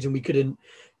 there's no reason we couldn't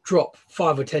drop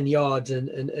 5 or 10 yards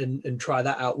and try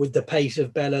that out with the pace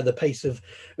of Bella, the pace of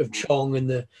Chong, and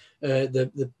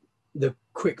the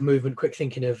quick movement, quick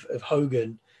thinking of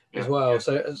Hogan as well.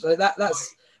 So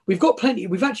that's we've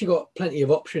actually got plenty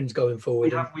of options going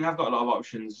forward. We have got a lot of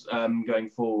options going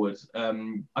forward.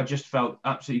 I just felt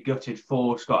absolutely gutted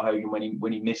for Scott Hogan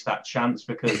when he missed that chance,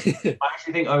 because I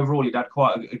actually think overall he'd had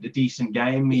quite a decent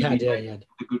game. He had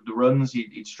the runs,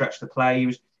 he'd stretched the play.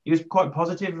 He was quite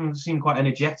positive and seemed quite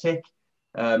energetic.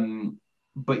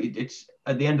 But it's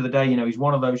at the end of the day, he's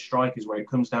one of those strikers where it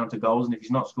comes down to goals, and if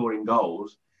he's not scoring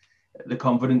goals, the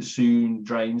confidence soon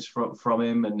drains from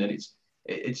him, and then it's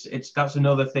that's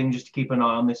another thing just to keep an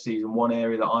eye on this season. One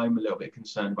area that I'm a little bit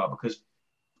concerned about, because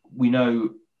we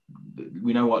know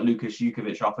what Lukas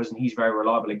Jukovic offers, and he's very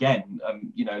reliable again.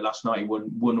 Last night he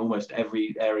won almost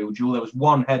every aerial duel. There was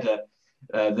one header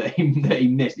that he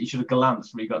missed. He should have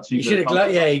glanced, but he got too.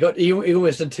 He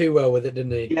almost done too well with it,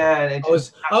 didn't he? Yeah,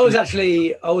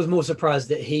 I was more surprised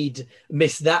that he'd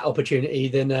missed that opportunity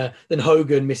than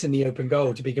Hogan missing the open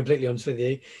goal. To be completely honest with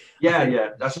you. Yeah,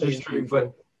 that's true.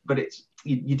 But it's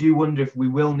you do wonder if we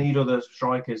will need other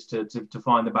strikers to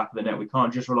find the back of the net. We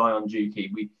can't just rely on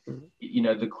Juki.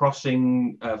 The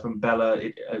crossing from Bella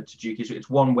to Juki,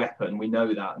 it's one weapon. We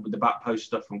know that with the back post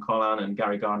stuff from Colin and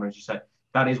Gary Gardner, as you say.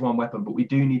 That is one weapon, but we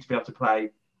do need to be able to play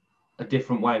a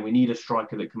different way. We need a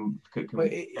striker that can get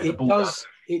the ball down.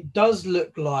 It does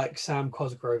look like Sam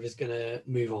Cosgrove is going to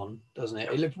move on, doesn't it?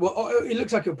 It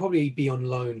looks like it'll probably be on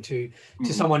loan to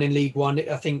someone in League One.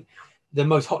 I think the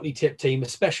most hotly tipped team,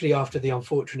 especially after the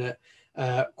unfortunate,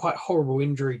 quite horrible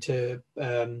injury to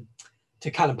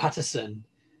Callum Patterson.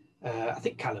 I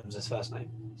think Callum's his first name.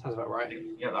 Sounds about right.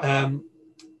 Yeah.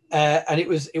 And it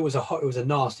was a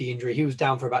nasty injury. He was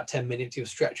down for about 10 minutes. He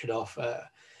was stretchered off.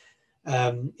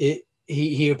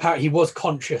 He was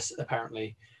conscious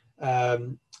apparently.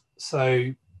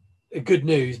 So good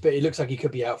news, but it looks like he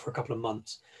could be out for a couple of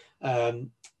months.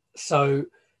 So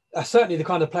certainly the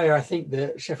kind of player I think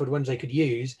that Sheffield Wednesday could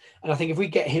use. And I think if we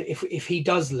get him, if he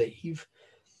does leave,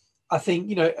 I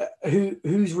think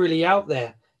who's really out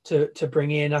there to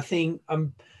bring in. I think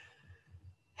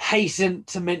hasten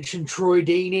to mention Troy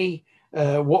Deeney.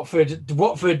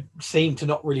 Watford seem to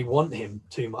not really want him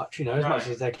too much, as much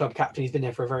as their club captain. He's been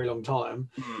there for a very long time.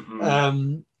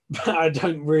 Mm-hmm. But I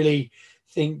don't really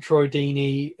think Troy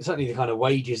Deeney, certainly the kind of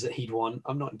wages that he'd want,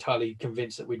 I'm not entirely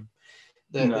convinced that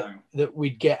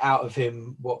we'd get out of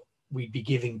him what we'd be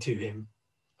giving to him.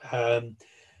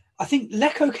 I think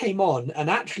Lecco came on and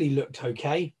actually looked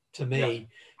okay to me. Yeah.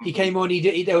 He came on.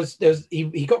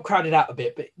 He got crowded out a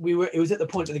bit, but it was at the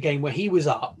point of the game where he was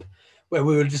up, where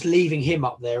we were just leaving him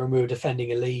up there and we were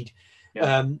defending a lead.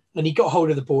 Yeah. And he got hold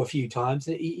of the ball a few times.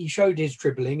 He showed his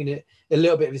dribbling and a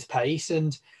little bit of his pace.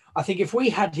 And I think if we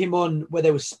had him on where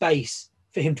there was space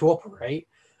for him to operate,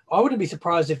 I wouldn't be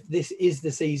surprised if this is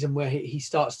the season where he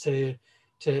starts to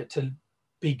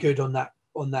be good on that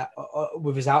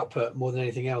with his output more than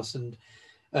anything else. And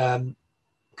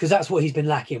because that's what he's been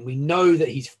lacking. We know that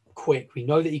he's quick. We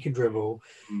know that he can dribble.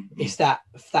 Mm-hmm. It's that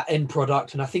end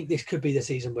product, and I think this could be the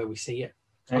season where we see it.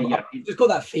 I've just got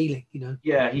that feeling,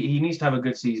 Yeah, he needs to have a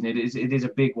good season. It is a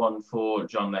big one for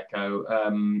John Lecco,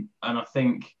 and I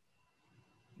think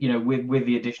with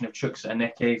the addition of Chuks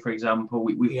Aneke, for example,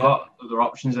 we've got other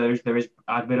options. There is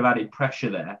a bit of added pressure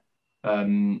there.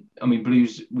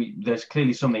 Blues. There's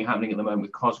clearly something happening at the moment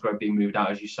with Cosgrove being moved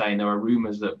out, as you say. And there are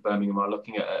rumours that Birmingham are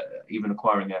looking at even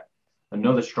acquiring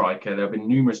another striker. There have been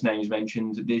numerous names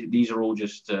mentioned. These are all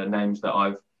just names that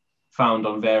I've found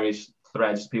on various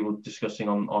threads, people discussing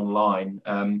online.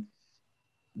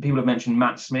 People have mentioned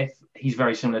Matt Smith. He's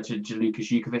very similar to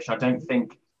Lukas Jukovic. I don't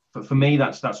think, for me,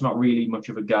 that's not really much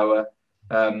of a goer.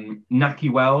 Nahki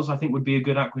Wells, I think, would be a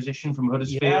good acquisition from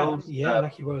Huddersfield.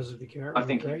 Nahki Wells would be great. I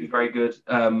think he'd be very good.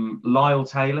 Lyle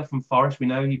Taylor from Forest, we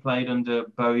know he played under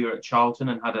Bowyer at Charlton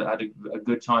and had a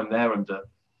good time there under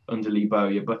Lee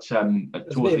Bowyer. But there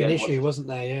was a bit of an issue, wasn't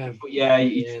there? Yeah. But yeah,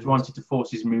 he just wanted to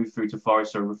force his move through to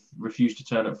Forest, so refused to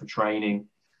turn up for training.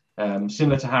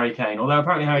 Similar to Harry Kane, although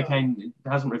apparently Harry Kane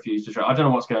hasn't refused to train. I don't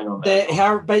know what's going on there.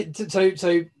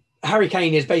 So Harry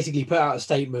Kane has basically put out a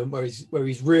statement where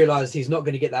he's realised he's not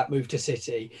going to get that move to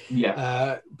City,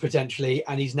 potentially,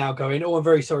 and he's now going, "Oh, I'm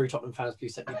very sorry, Tottenham fans,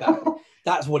 please send me back."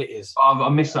 That's what it is. I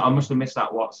missed that. I must have missed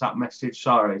that WhatsApp message.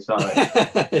 Sorry. It's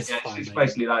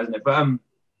basically that, isn't it? But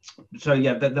so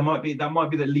yeah, there might be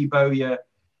that Lee Bowyer.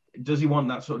 Does he want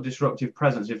that sort of disruptive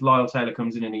presence? If Lyle Taylor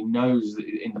comes in and he knows that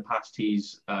in the past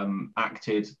he's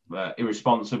acted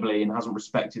irresponsibly and hasn't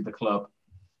respected the club,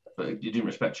 but he didn't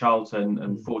respect Charlton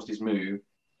and forced his move,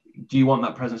 do you want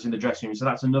that presence in the dressing room? So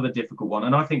that's another difficult one.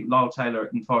 And I think Lyle Taylor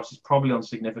in Forest is probably on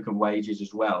significant wages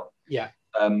as well. Yeah.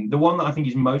 The one that I think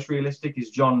is most realistic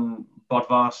is John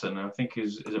Bodvarsson. I think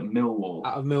is at Millwall.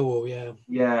 Out of Millwall, yeah.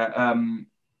 Yeah.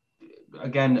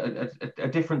 Again, a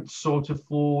different sort of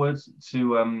forward to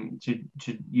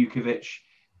Jukovic.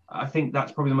 I think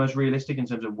that's probably the most realistic in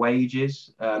terms of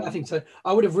wages. I think so.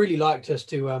 I would have really liked us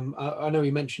to. I know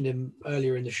we mentioned him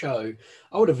earlier in the show.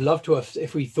 I would have loved to have,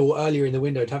 if we thought earlier in the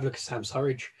window, to have a look at Sam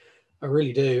Surridge. I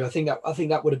really do. I think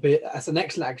that would have been that's an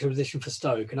excellent acquisition for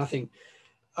Stoke, and I think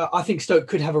Stoke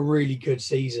could have a really good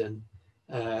season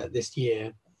this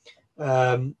year.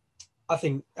 I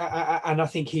think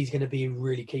he's going to be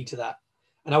really key to that.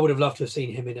 And I would have loved to have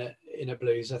seen him in a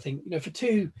Blues. I think, for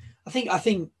two. I think I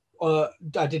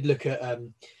did look at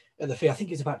the fee. I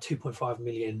think it's about £2.5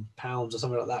 million or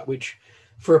something like that. Which,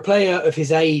 for a player of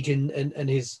his age and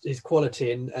his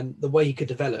quality and the way he could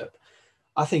develop,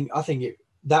 I think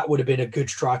that would have been a good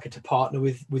striker to partner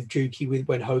with Juki with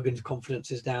when Hogan's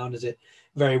confidence is down, as it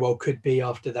very well could be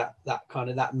after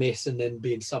that miss and then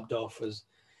being subbed off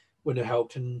would have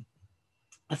helped. And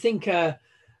I think I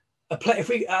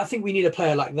think we need a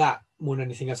player like that more than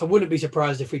anything else. I wouldn't be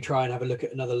surprised if we try and have a look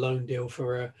at another loan deal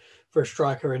for a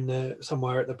striker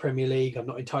somewhere at the Premier League. I'm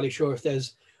not entirely sure if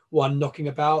there's one knocking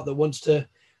about that wants to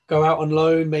go out on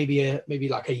loan. Maybe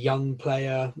like a young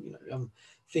player. I'm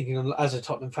thinking, as a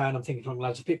Tottenham fan, I'm thinking along the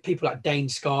lines of people like Dane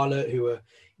Scarlett, who are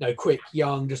quick,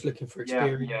 young, just looking for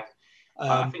experience. Yeah.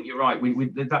 I think you're right. We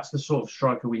that's the sort of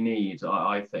striker we need.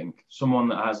 I think someone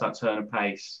that has that turn of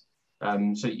pace.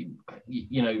 So it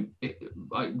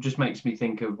just makes me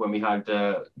think of when we had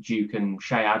Duke and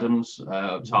Shay Adams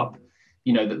up top.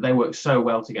 That they worked so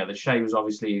well together. Shay was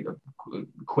obviously a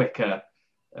quicker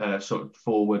sort of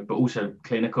forward, but also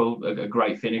clinical, a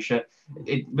great finisher.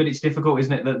 But it's difficult,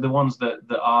 isn't it? The ones that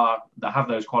have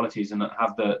those qualities and that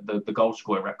have the goal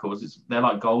scoring records, they're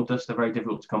like gold dust. They're very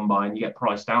difficult to come by, and you get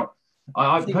priced out.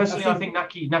 I think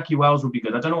Nahki Wells would be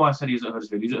good. I don't know why I said he was at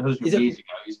Huddersfield. He was at Huddersfield years ago.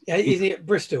 Is he at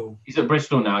Bristol? He's at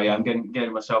Bristol now. Yeah, I'm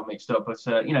getting myself mixed up. But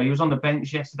he was on the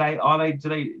bench yesterday.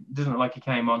 Doesn't look like he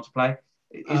came on to play.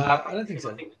 I don't think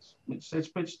so.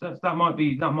 That might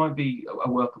be a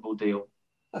workable deal.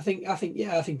 I think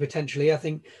potentially. I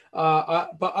think,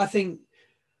 but I think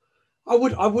I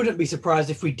wouldn't be surprised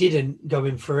if we didn't go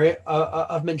in for it.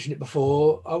 I've mentioned it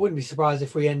before. I wouldn't be surprised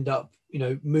if we end up,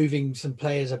 moving some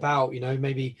players about.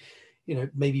 Maybe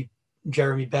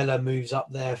Jeremy Bella moves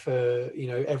up there for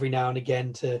every now and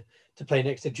again to play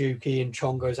next to Juki, and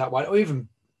Chong goes out wide, or even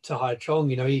Tahir Chong.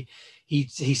 He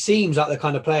seems like the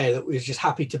kind of player that is just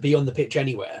happy to be on the pitch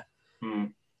anywhere.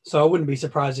 So I wouldn't be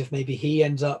surprised if maybe he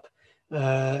ends up.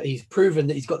 He's proven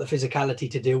that he's got the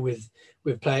physicality to deal with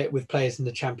players in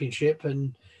the Championship,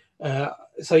 and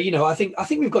so I think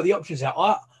we've got the options there.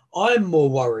 I'm more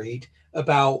worried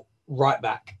about right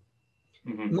back.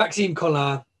 Maxime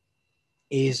Collin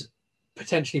is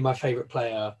potentially my favourite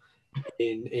player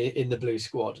in the Blue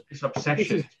squad. It's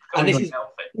obsession.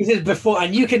 This is before,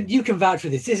 and you can vouch for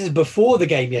this. This is before the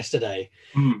game yesterday.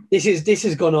 This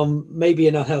has gone on maybe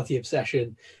an unhealthy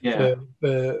obsession. Yeah,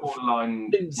 for borderline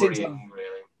bullying,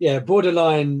 really. Yeah,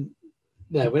 borderline.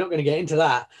 No, we're not going to get into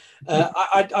that.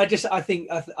 I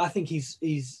think he's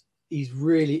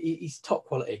really top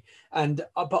quality. And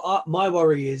but my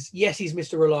worry is, yes, he's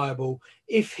Mr. Reliable.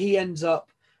 If he ends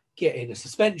up getting a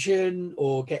suspension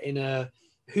or getting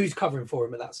who's covering for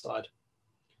him at that side?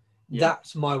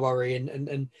 That's my worry.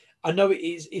 And I know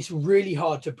it's really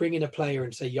hard to bring in a player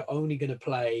and say you're only going to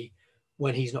play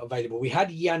when he's not available. We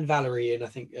had Jan Valery in, I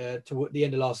think, toward the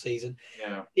end of last season.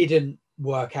 Yeah. It didn't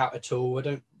work out at all. I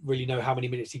don't really know how many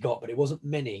minutes he got, but it wasn't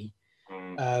many.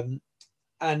 And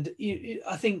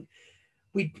I think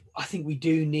we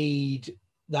do need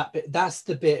that bit. That's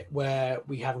the bit where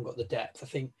we haven't got the depth. I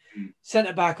think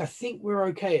centre back. I think we're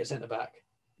okay at centre back.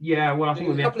 Yeah, well, I think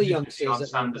with a couple of youngsters,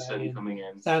 Sanderson coming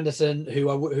in. Sanderson,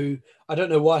 who I don't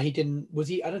know why he didn't. Was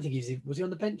he? I don't think was he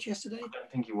on the bench yesterday? I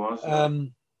don't think he was.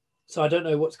 So I don't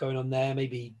know what's going on there.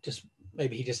 Maybe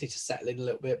he just needs to settle in a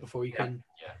little bit before he can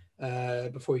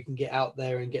get out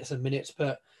there and get some minutes.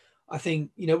 But I think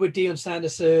with Dion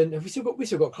Sanderson, have we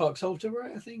still got Clark Salter,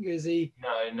 right? I think is he?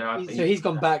 No. So he's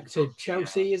gone back to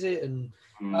Chelsea, is it? And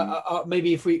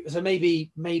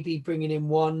maybe bringing in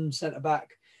one centre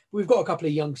back. We've got a couple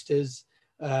of youngsters,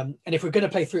 and if we're going to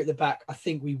play three at the back, I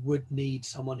think we would need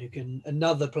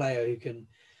another player who can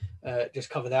just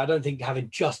cover that. I don't think having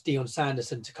just Dion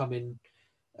Sanderson to come in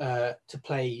to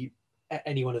play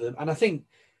any one of them. And I think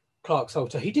Clark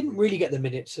Salter, he didn't really get the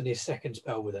minutes in his second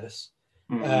spell with us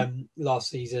last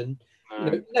season.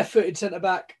 Left-footed centre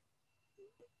back.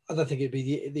 I don't think it'd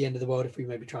be the end of the world if we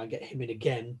maybe try and get him in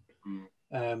again.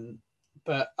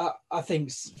 But I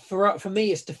think for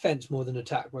me, it's defence more than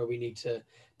attack where we need to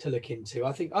look into.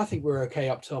 I think we're okay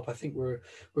up top. I think we're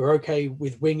okay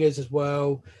with wingers as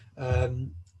well.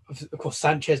 Of course,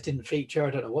 Sanchez didn't feature. I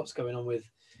don't know what's going on with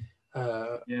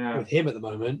him at the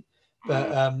moment.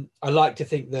 But I like to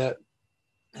think that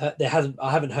I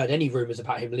haven't heard any rumours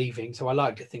about him leaving. So I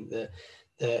like to think that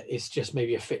it's just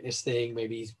maybe a fitness thing.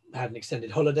 Maybe he's had an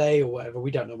extended holiday or whatever. We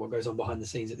don't know what goes on behind the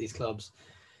scenes at these clubs.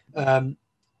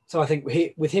 So I think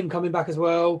with him coming back as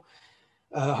well,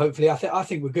 hopefully, I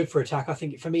think we're good for attack. I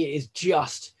think for me, it is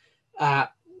just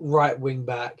at right wing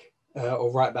back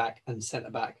or right back and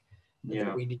centre back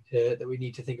that we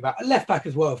need to think about. And left back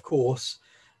as well, of course.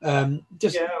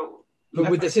 But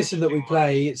with the system that we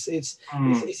play, it's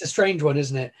a strange one,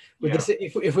 isn't it?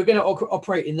 If we're going to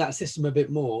operate in that system a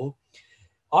bit more,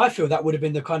 I feel that would have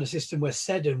been the kind of system where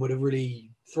Seddon would have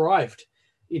really thrived,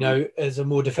 as a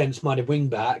more defence-minded wing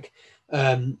back.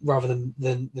 Rather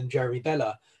than Jeremy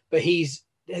Bella, but has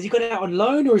he gone out on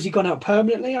loan or has he gone out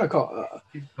permanently? I can't.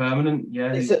 He's permanent,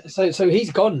 yeah. So he's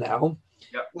gone now.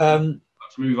 Yeah.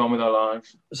 Let's move on with our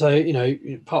lives. So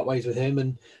part ways with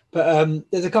him, but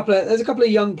there's a couple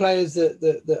of young players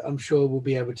that I'm sure will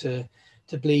be able to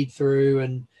bleed through,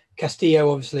 and Castillo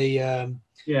obviously. I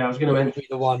was going to mention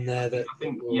the one there that I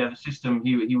think the system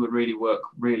he would really work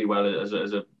really well as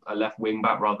a left wing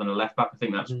back rather than a left back. I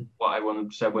think that's what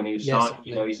everyone said when he was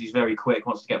starting. He's very quick,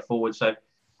 wants to get forward. So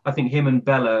I think him and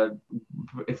Bella,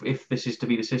 if this is to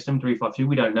be the system 3-5-2,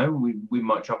 we don't know. We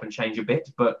might chop and change a bit,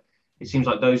 but it seems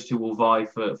like those two will vie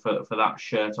for that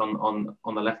shirt on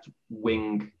the left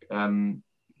wing.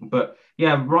 But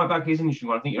right back is an interesting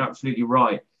one. I think you're absolutely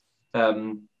right.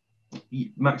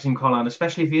 Maxime Colin,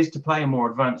 especially if he is to play a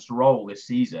more advanced role this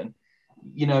season,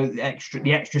 the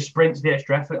extra sprints, the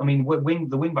extra effort. I mean,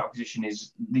 the wing back position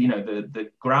is the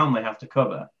ground they have to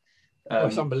cover.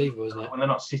 It's unbelievable, isn't it? When they're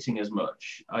not sitting as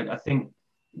much, I think,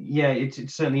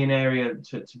 it's certainly an area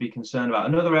to be concerned about.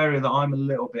 Another area that I'm a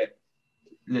little bit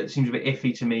that seems a bit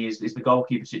iffy to me is the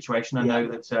goalkeeper situation. I know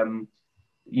that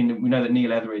we know that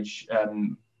Neil Etheridge.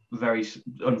 Very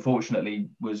unfortunately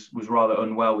was rather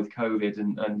unwell with COVID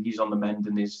and he's on the mend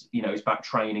and is he's back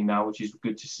training now, which is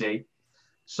good to see.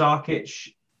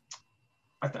 Sarkic,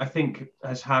 I think,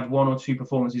 has had one or two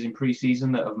performances in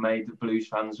pre-season that have made the Blues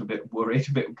fans a bit worried,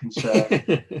 a bit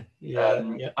concerned.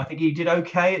 I think he did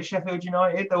okay at Sheffield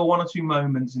United. There were one or two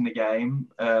moments in the game.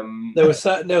 There was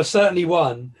certainly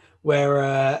one where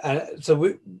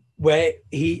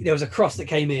there was a cross that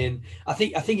came in. I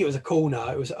think it was a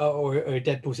corner. It was or a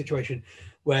dead ball situation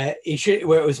where it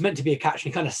was meant to be a catch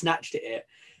and he kind of snatched it,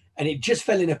 and it just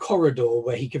fell in a corridor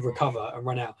where he could recover and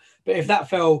run out. But if that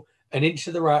fell an inch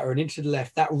to the right or an inch to the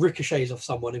left, that ricochets off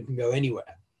someone and can go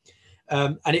anywhere.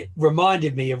 And it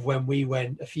reminded me of when we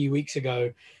went a few weeks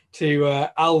ago to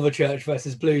Alvachurch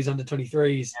versus Blues under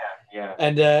 23s.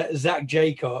 And Zach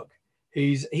Jaycock,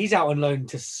 he's out on loan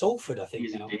to Salford, I think.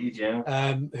 He's now. Indeed,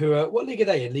 yeah. What league are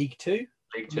they in? League Two.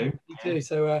 League Two. League Two.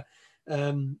 So,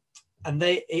 and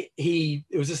it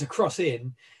was just a cross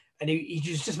in, and he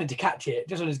was just meant to catch it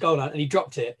just on his goal line, and he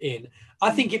dropped it in. I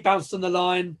think it bounced on the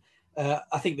line.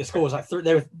 I think the score was like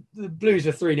the Blues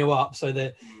were 3-0 up, so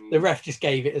the ref just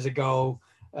gave it as a goal,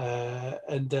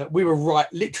 and we were right,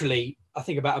 literally, I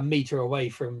think about a metre away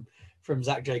from from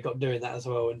Zach Jacob doing that as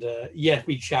well. And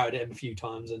we shouted at him a few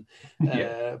times and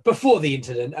before the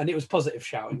incident, and it was positive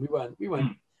shouting. We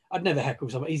weren't. I'd never heckle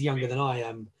someone. He's younger than I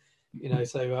am,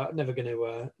 so I'm never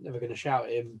gonna shout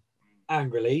at him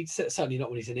angrily. Certainly not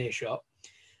when he's in earshot.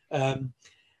 And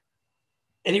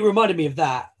it reminded me of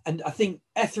that. And I think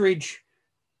Etheridge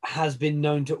has been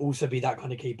known to also be that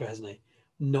kind of keeper, hasn't he?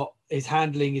 Not his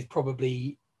handling is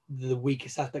probably the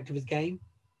weakest aspect of his game.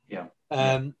 Yeah.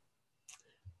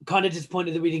 Kind of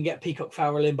disappointed that we didn't get Peacock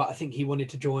Farrell in, but I think he wanted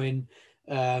to join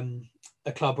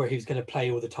a club where he was going to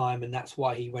play all the time, and that's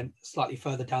why he went slightly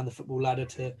further down the football ladder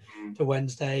to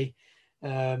Wednesday.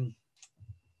 But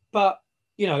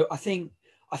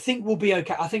I think we'll be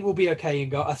okay. I think we'll be okay.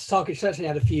 And Sarkic certainly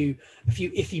had a few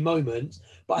iffy moments,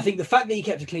 but I think the fact that he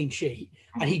kept a clean sheet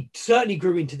and he certainly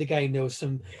grew into the game. There was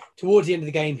some towards the end of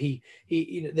the game.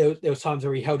 There was times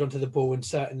where he held onto the ball and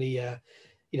certainly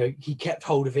he kept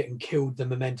hold of it and killed the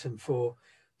momentum for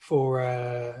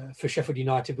Sheffield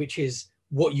United, which is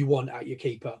what you want out your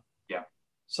keeper. Yeah.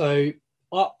 So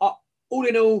all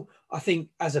in all, I think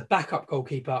as a backup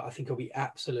goalkeeper, I think he'll be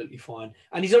absolutely fine.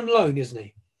 And he's on loan, isn't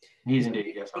he? He is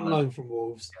indeed, yes. On loan from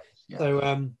Wolves. Yes.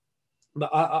 So, but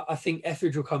I think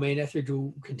Etheridge will come in. Etheridge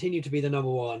will continue to be the number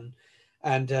one,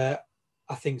 and I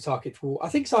think Sarkic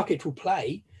will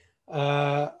play,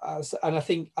 and I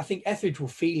think Etheridge will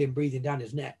feel him breathing down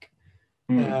his neck,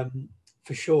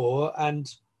 for sure. And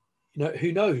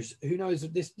who knows? Who knows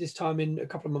this time in a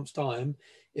couple of months' time,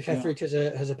 if Etheridge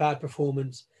has a bad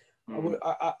performance.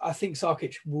 I think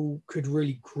Sarkic could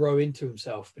really grow into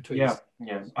himself between.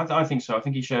 I think so. I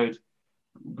think he showed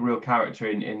real character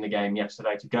in the game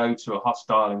yesterday to go to a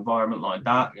hostile environment like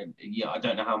that. And I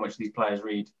don't know how much these players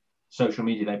read social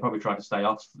media. They probably try to stay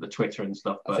off the Twitter and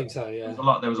stuff. But I think so. Yeah.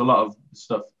 There was a lot of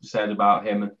stuff said about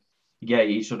him, and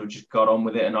he sort of just got on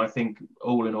with it. And I think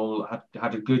all in all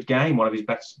had a good game. One of his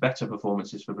better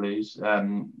performances for Blues.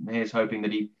 Here's hoping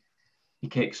that he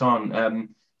kicks on.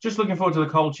 Just looking forward to the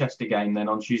Colchester game then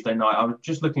on Tuesday night. I was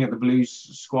just looking at the Blues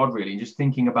squad really, and just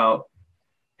thinking about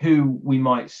who we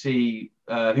might see,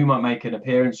 who might make an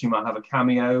appearance, who might have a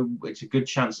cameo. It's a good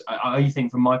chance. I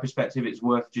think from my perspective, it's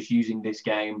worth just using this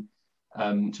game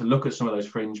to look at some of those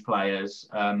fringe players.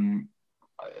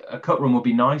 A cup run would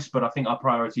be nice, but I think our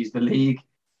priority is the league.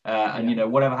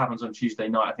 Whatever happens on Tuesday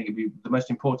night, I think the most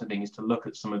important thing is to look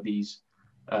at some of these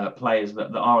players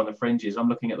that are on the fringes. I'm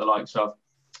looking at the likes of,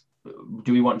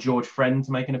 do we want George Friend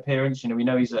to make an appearance? We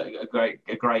know he's a great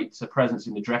presence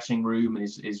in the dressing room and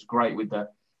is great with the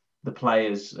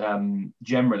players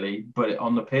generally. But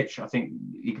on the pitch, I think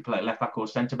he could play at left back or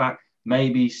centre back.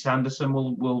 Maybe Sanderson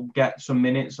will get some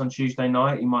minutes on Tuesday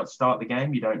night. He might start the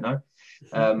game. You don't know.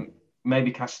 Maybe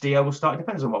Castillo will start. It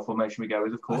depends on what formation we go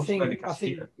with, of course.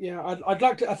 I'd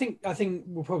like to. I think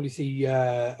we'll probably see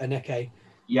Aneke.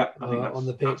 Yeah, I think on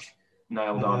the pitch.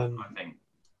 Nailed on. I think.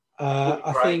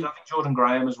 I think Jordan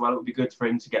Graham as well. It would be good for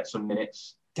him to get some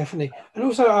minutes. Definitely, and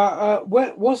also,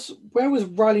 where was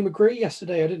Riley McGree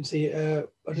yesterday? I didn't see. I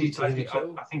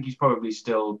think he's probably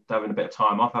still having a bit of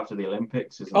time off after the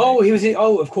Olympics. He was in.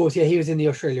 Oh, of course, yeah, he was in the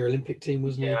Australia Olympic team,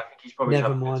 wasn't he? Yeah, I think he's probably.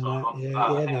 Never mind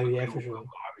that. For sure. I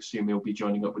assume he'll be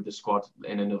joining up with the squad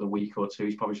in another week or two.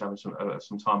 He's probably having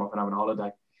some time off and having a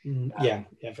holiday.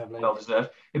 Well deserved.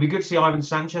 It'd be good to see Ivan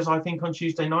Sanchez, I think, on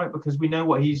Tuesday night, because we know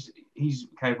what he's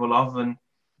capable of, and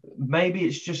maybe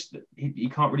it's just you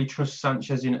can't really trust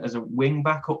Sanchez in as a wing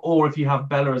back, or if you have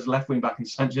Bella as left wing back and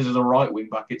Sanchez as a right wing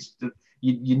back,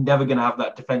 you're never going to have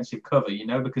that defensive cover,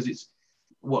 because it's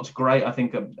what's great, I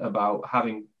think, about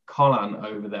having Collan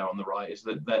over there on the right is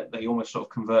that they almost sort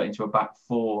of convert into a back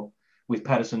four with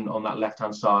Pedersen on that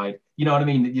left-hand side. You know what I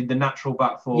mean? The natural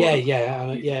back four.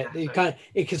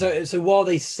 So while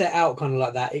they set out kind of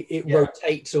like that, it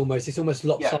rotates almost. It's almost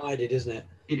lopsided, isn't it?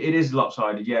 It is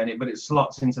lopsided, but it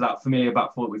slots into that familiar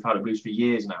back four that we've had at Blues for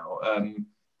years now.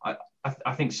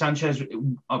 I think Sanchez,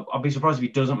 I'll be surprised if he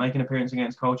doesn't make an appearance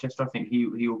against Colchester. I think he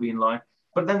will be in line.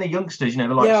 But then the youngsters, the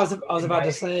likes. Yeah, I was about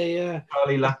to say,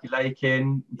 Charlie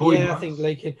Lakin. I think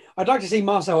Lakin. I'd like to see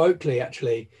Marcel Oakley,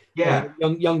 actually. Yeah.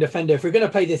 Young defender. If we're going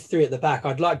to play this three at the back,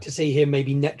 I'd like to see him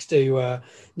maybe next to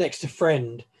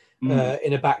Friend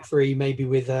in a back three, maybe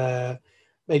with another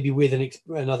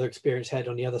experienced head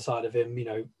on the other side of him,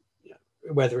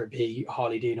 whether it be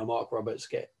Harley Dean or Mark Roberts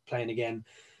playing again.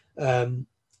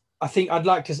 I think I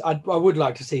would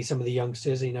like to see some of the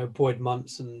youngsters, Boyd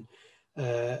Muntz and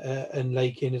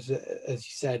Lakin, as you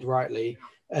said rightly,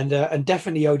 and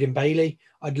definitely Odin Bailey.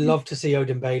 I'd love to see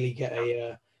Odin Bailey get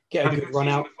a good run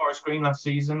out. Forest Green last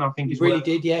season, I think he really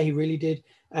did. Yeah, he really did.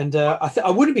 And I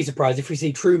wouldn't be surprised if we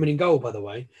see Truman in goal. By the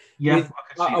way, Yeah, I could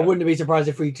see I that. wouldn't be surprised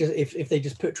if if they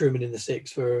just put Truman in the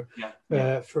six for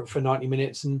 90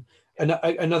 minutes. And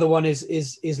another one is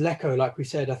Lecco. Like we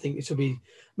said, I think this will be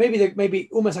maybe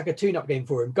almost like a tune-up game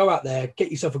for him. Go out there,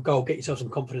 get yourself a goal, get yourself some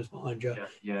confidence behind you.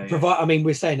 Provide. I mean,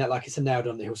 we're saying that like it's a nailed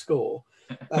on that he'll score.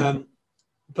 But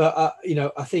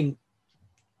I think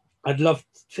I'd love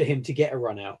for him to get a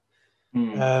run out.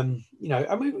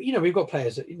 We've got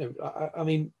players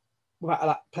that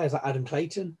players like Adam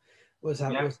Clayton. He's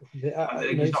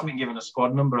not been given a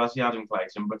squad number, as he Adam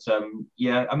Clayton, but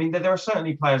I mean, there are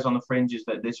certainly players on the fringes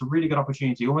that it's a really good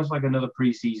opportunity, almost like another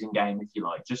pre-season game, if you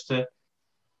like, just to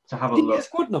have a look. Get a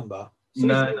squad number. So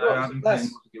no, Adam Clayton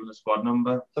wasn't given a squad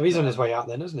number. So he's on his way out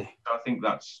then, isn't he? I think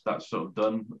that's sort of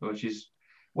done, which is.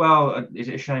 Well, is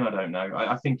it a shame? I don't know.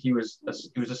 I think he was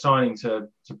assigning to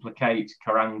placate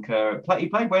Karanka. He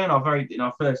played well in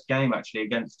our first game actually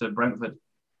against Brentford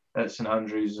at St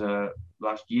Andrews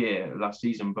last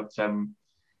season. But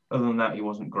other than that, he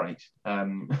wasn't great.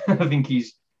 I think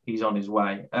he's on his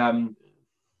way.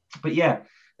 But yeah,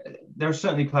 there are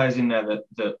certainly players in there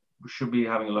that should be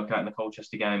having a look at in the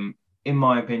Colchester game. In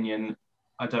my opinion,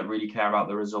 I don't really care about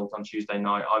the result on Tuesday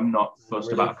night. I'm not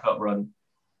fussed about a cup run.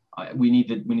 We need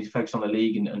to focus on the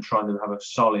league and try to have a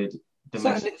solid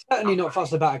domestic. Certainly not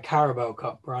fussed about a Carabao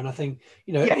Cup, Brian. I think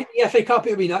in the FA Cup it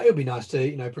would be nice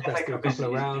to progress through a couple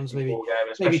of rounds,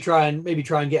 maybe try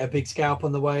and get a big scalp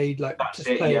on the way, like just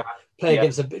play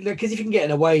against because if you can get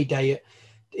an away day,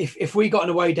 if we got an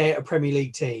away day at a Premier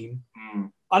League team,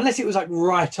 unless it was like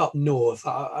right up north,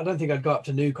 I don't think I'd go up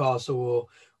to Newcastle or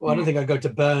I don't think I'd go to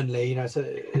Burnley. So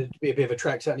it'd be a bit of a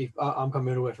trek. Certainly, I'm coming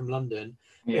all the way from London.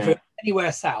 If it was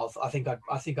anywhere south, I think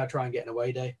I'd try and get an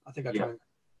away day. I think I'd try.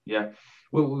 Yeah,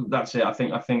 well, that's it. I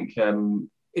think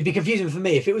it'd be confusing for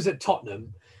me if it was at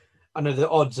Tottenham. I know the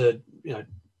odds are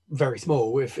very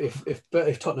small. If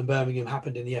Tottenham Birmingham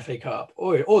happened in the FA Cup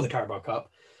or the Carabao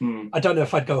Cup, I don't know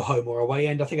if I'd go home or away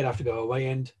end. I think I'd have to go away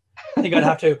end. I think I'd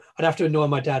have to annoy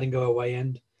my dad and go away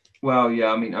end. Well,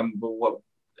 yeah, I mean,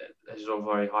 this is all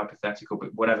very hypothetical,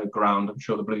 but whatever ground, I'm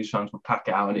sure the Blues fans would pack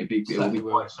out and it'll be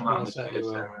quite some atmosphere.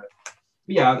 So,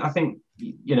 I think,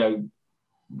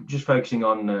 just focusing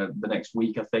on the next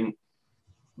week, I think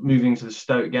moving to the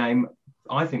Stoke game,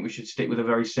 I think we should stick with a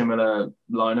very similar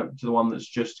lineup to the one that's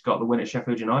just got the win at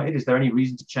Sheffield United. Is there any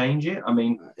reason to change it? I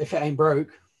mean, if it ain't broke.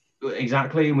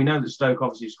 Exactly. And we know that Stoke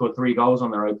obviously scored 3 goals on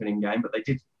their opening game, but they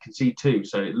did concede 2.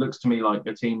 So it looks to me like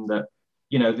a team that,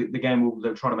 the game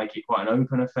they'll try to make it quite an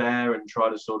open affair and try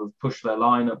to sort of push their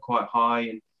line up quite high.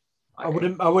 And I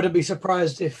wouldn't be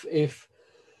surprised if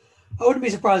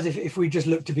we just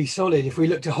look to be solid, if we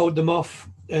look to hold them off,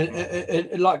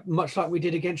 and much like we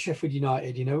did against Sheffield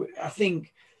United. I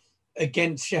think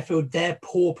against Sheffield, their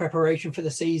poor preparation for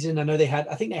the season. I know they had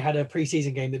a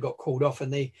pre-season game that got called off,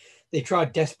 and they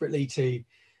tried desperately to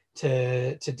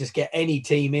just get any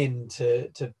team in to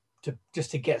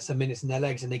get some minutes in their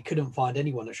legs, and they couldn't find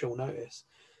anyone at short notice,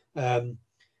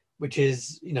 which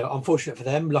is unfortunate for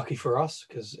them, lucky for us,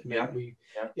 because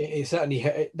it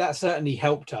certainly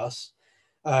helped us.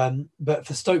 But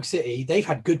for Stoke City, they've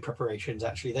had good preparations.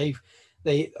 Actually,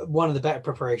 they one of the better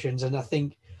preparations, and I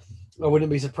think I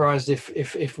wouldn't be surprised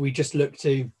if we just look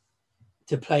to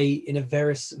play in a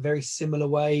very very similar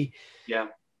way. Yeah,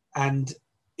 and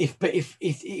if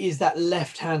it is that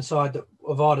left hand side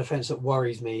of our defence that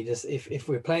worries me. Just if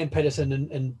we're playing Pedersen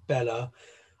and Bella,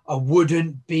 I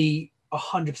wouldn't be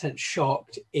 100%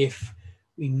 shocked if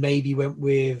we maybe went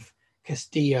with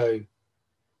Castillo.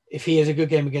 If he has a good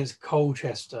game against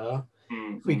Colchester,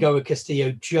 if we go with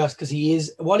Castillo, just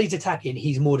because while he's attacking,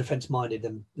 he's more defence minded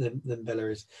than Bella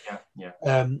is.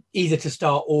 Yeah. Either to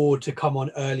start or to come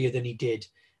on earlier than he did.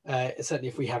 Certainly,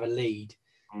 if we have a lead.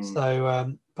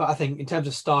 So, but I think in terms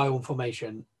of style and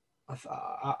formation,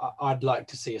 I'd like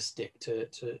to see us stick to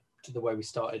the way we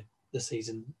started the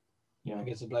season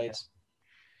against the Blades.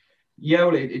 Yeah,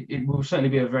 well, it will certainly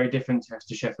be a very different test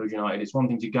to Sheffield United. It's one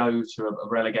thing to go to a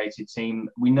relegated team.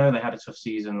 We know they had a tough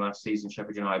season last season,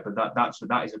 Sheffield United, but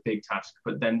that is a big task.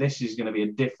 But then this is going to be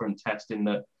a different test in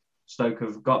that Stoke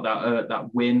have got that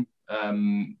win.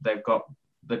 They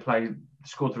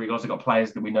scored 3 goals. They've got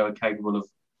players that we know are capable of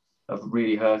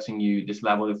really hurting you this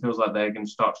level. It feels like they're going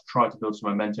to start to try to build some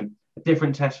momentum. A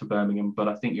different test for Birmingham, but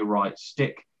I think you're right.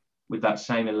 Stick with that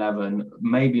same 11,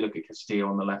 maybe look at Castillo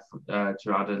on the left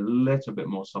to add a little bit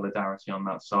more solidarity on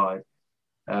that side.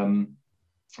 And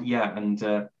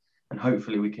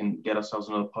hopefully we can get ourselves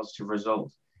another positive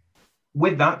result.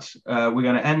 With that, we're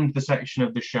going to end the section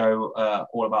of the show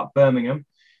all about Birmingham.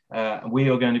 We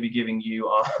are going to be giving you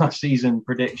our season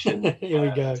prediction, Here we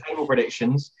go. table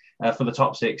predictions for the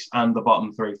top 6 and the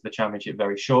bottom 3 for the championship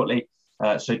very shortly.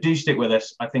 So do stick with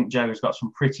us. I think Joe has got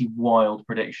some pretty wild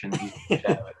predictions.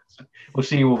 We'll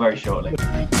see you all very shortly.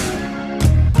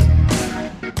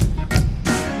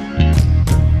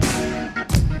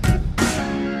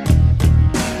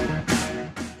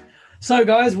 So,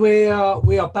 guys, we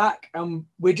are back, and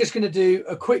we're just going to do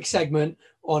a quick segment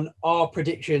on our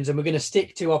predictions, and we're going to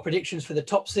stick to our predictions for the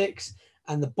top 6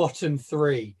 and the bottom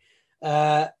 3.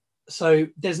 So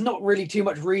there's not really too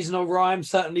much reason or rhyme,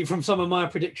 certainly from some of my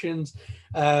predictions,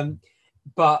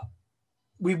 but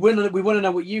we want to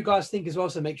know what you guys think as well.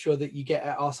 So make sure that you get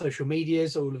at our social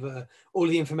medias. All of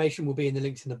the information will be in the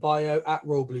links in the bio at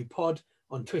Royal Blue Pod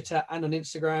on Twitter and on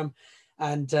Instagram.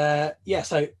 And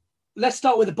so let's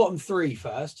start with the bottom 3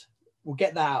 first. We'll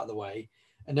get that out of the way,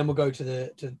 and then we'll go to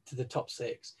the top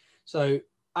 6. So,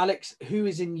 Alex, who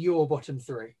is in your bottom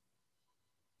 3?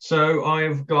 So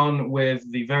I've gone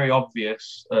with the very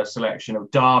obvious selection of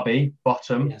Derby,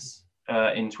 bottom, yes,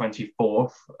 in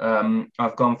 24th.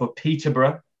 I've gone for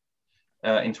Peterborough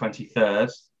in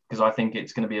 23rd, because I think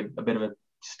it's going to be a bit of a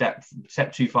step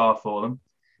too far for them.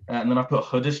 And then I put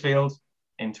Huddersfield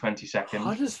in 22nd.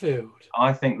 Huddersfield.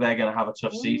 I think they're going to have a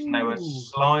tough season. They were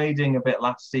sliding a bit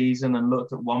last season and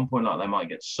looked at one point like they might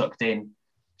get sucked in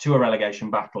to a relegation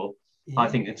battle. Yeah. I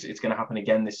think it's going to happen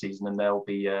again this season, and they'll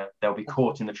be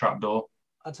caught in the trapdoor.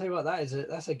 I'll tell you what,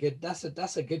 that's a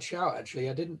good shout. Actually,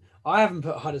 I haven't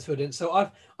put Huddersfield in, so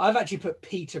I've actually put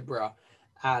Peterborough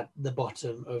at the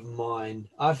bottom of mine.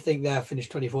 I think they'll finish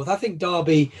 24th. I think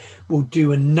Derby will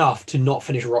do enough to not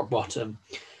finish rock bottom.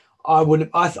 I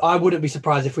wouldn't be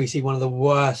surprised if we see one of the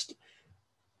worst.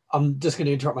 I'm just going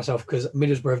to interrupt myself because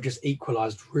Middlesbrough have just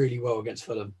equalised really well against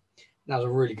Fulham. That was a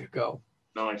really good goal.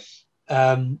 Nice.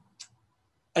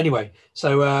 Anyway,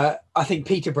 so I think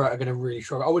Peterborough are going to really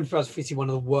struggle. I wouldn't be surprised if we see one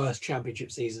of the worst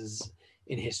championship seasons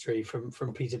in history from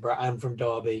Peterborough and from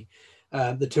Derby.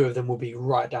 The two of them will be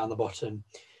right down the bottom.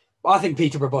 I think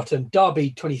Peterborough bottom,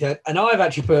 Derby 23rd, and I've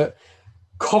actually put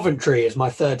Coventry as my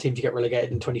third team to get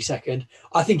relegated in 22nd.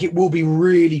 I think it will be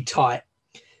really tight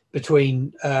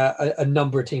between a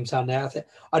number of teams down there.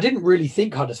 I didn't really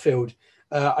think Huddersfield.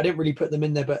 I didn't really put them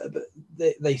in there, but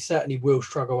they certainly will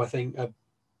struggle. I think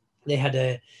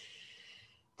they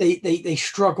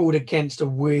struggled against a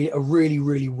really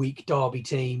really weak Derby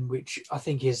team, which I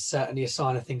think is certainly a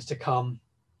sign of things to come.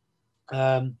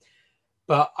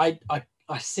 But I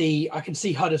can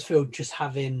see Huddersfield just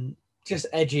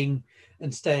edging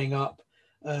and staying up,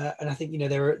 and I think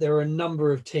there are a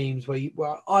number of teams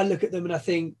where I look at them and I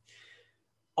think,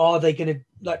 are they going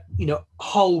to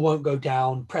Hull won't go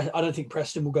down? I don't think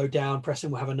Preston will go down.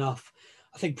 Preston will have enough.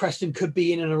 I think Preston could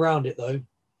be in and around it though.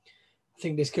 I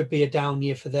think this could be a down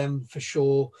year for them for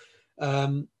sure.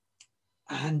 And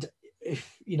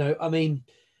if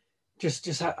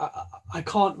I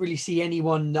can't really see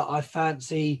anyone that I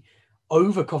fancy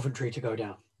over Coventry to go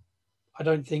down. I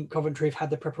don't think Coventry have had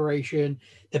the preparation.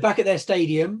 They're back at their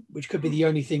stadium, which could be the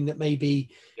only thing that maybe,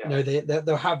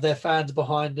 they'll have their fans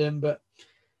behind them, but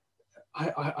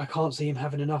I can't see him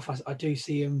having enough. I do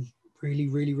see him really,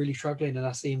 really, really struggling, and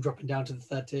I see him dropping down to the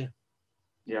third tier.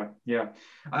 Yeah.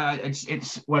 It's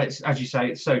as you say,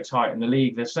 it's so tight in the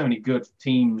league. There's so many good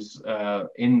teams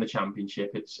in the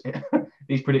championship.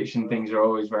 These prediction things are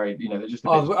always very, they're just.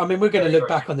 We're going to look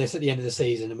back on this at the end of the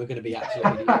season, and we're going to be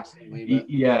absolutely.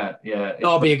 Yeah.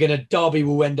 Derby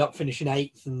will end up finishing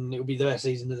 8th, and it will be the best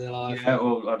season of their life. Yeah,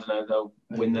 or I don't know, they'll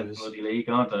win the bloody league.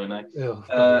 I don't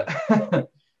know.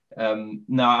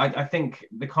 No, I think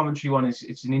the Coventry one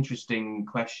it's an interesting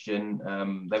question.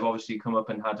 They've obviously come up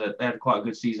and they had quite a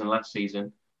good season last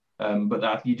season,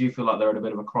 but you do feel like they're at a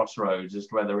bit of a crossroads as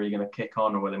to whether they're going to kick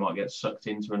on or whether they might get sucked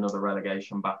into another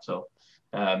relegation battle.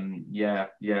 Yeah.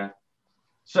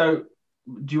 So,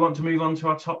 do you want to move on to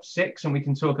our top 6 and we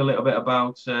can talk a little bit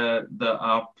about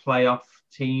our playoff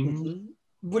teams? Mm-hmm.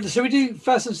 Well, so we do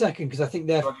first and second because I think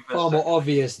they're far more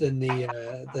obvious than the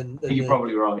than you're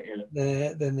probably right.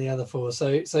 Yeah. Than the other 4.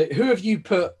 So who have you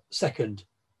put second?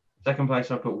 Second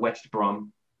place, I put West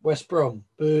Brom. West Brom,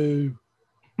 boo.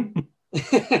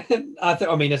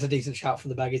 I mean that's a decent shout from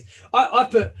the Baggies.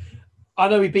 I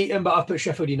know we beat them, but I've put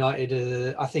Sheffield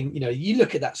United. I think you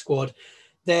look at that squad.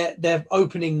 They're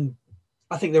opening.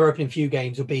 I think their opening few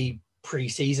games will be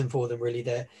pre-season for them. Really,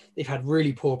 they've had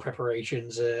really poor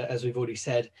preparations, as we've already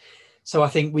said. So I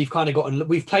think we've played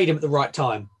them at the right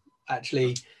time,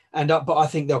 actually. But I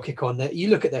think they'll kick on. You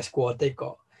look at their squad. They've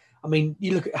got. I mean,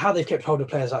 you look at how they've kept hold of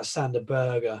players like Sander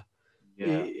Berger.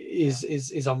 Yeah.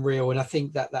 Is unreal, and I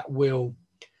think that will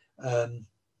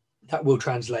that will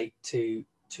translate to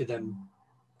them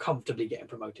comfortably getting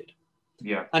promoted.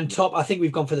 Yeah. And top, I think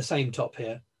we've gone for the same top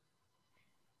here.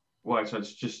 Well, so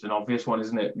it's just an obvious one,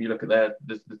 isn't it? You look at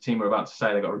the team we're about to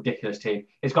say, they've got a ridiculous team.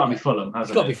 It's got to be Fulham, hasn't it?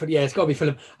 It's got to be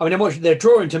Fulham. I mean, they're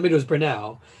drawing to Middlesbrough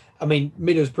now. I mean,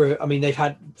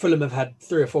 Fulham have had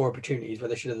 3 or 4 opportunities where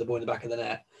they should have the ball in the back of the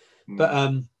net. But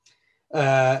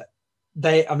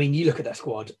you look at that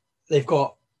squad, they've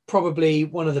got probably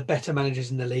one of the better managers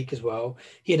in the league as well.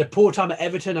 He had a poor time at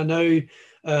Everton. I know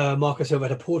Marco Silva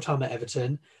had a poor time at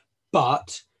Everton,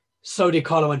 but so did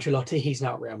Carlo Ancelotti. He's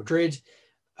now at Real Madrid.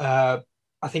 I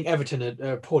think Everton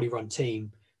are a poorly run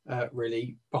team,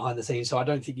 really, behind the scenes. So I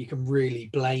don't think you can really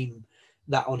blame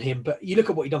that on him. But you look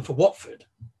at what he's done for Watford.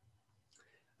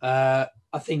 I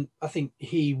think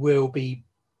he will be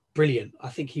brilliant. I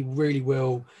think he really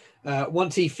will.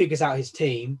 Once he figures out his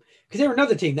team, because they're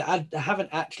another team that haven't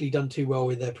actually done too well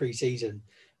with their pre-season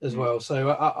as well. So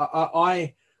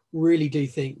I really do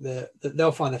think that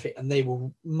they'll find their feet, and they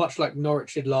will, much like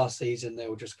Norwich did last season, they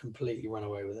will just completely run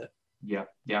away with it. Yeah.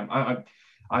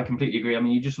 I completely agree. I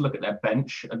mean, you just look at their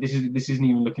bench. This isn't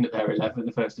even looking at their 11,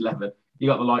 the first 11. You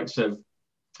got the likes of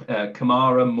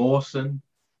Kamara, Mawson,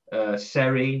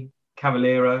 Seri,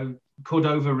 Cavallero,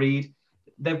 Cordova-Reid.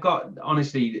 They've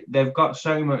got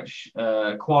so much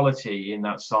quality in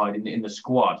that side, in the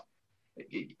squad.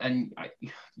 And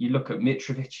you look at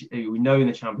Mitrovic, who we know in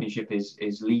the Championship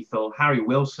is lethal. Harry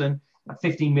Wilson, a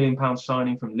 £15 million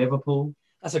signing from Liverpool.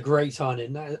 That's a great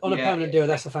signing. On a permanent deal,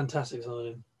 that's a fantastic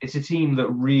signing. It's a team that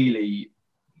really,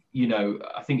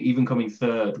 I think even coming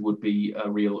third would be a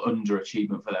real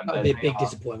underachievement for them. That would be a big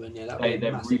disappointment. Yeah, that would be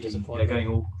a massive disappointment. They're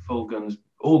going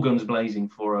all guns blazing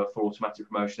for automatic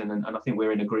promotion, and I think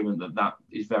we're in agreement that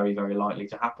is very, very likely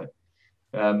to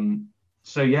happen.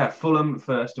 So yeah, Fulham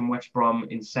first and West Brom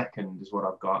in second is what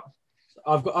I've got.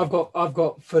 I've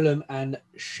got Fulham and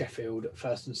Sheffield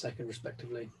first and second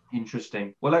respectively.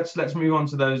 Interesting. Well, let's move on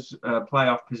to those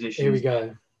playoff positions. Here we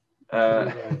go.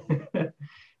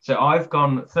 So I've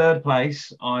gone third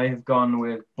place. I've gone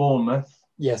with Bournemouth.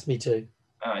 Yes, me too.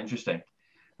 Interesting.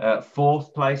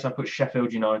 Fourth place, I put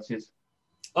Sheffield United.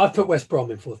 I've put West Brom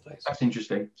in fourth place. That's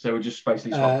interesting. So we're just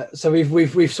basically swapped. So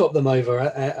we've swapped them over.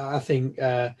 I think,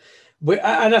 and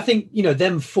I think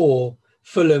them 4.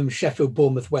 Fulham, Sheffield,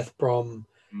 Bournemouth, West Brom.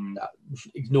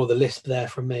 Ignore the lisp there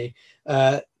from me.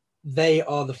 They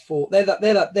are the 4. They're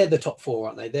the top 4,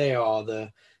 aren't they? They are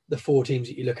the 4 teams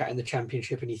that you look at in the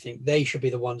Championship, and you think they should be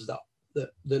the ones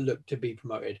that look to be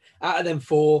promoted. Out of them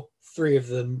 4, 3 of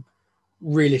them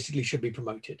realistically should be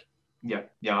promoted. Yeah,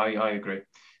 I agree,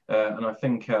 and I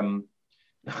think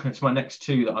it's my next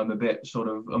 2 that I'm a bit sort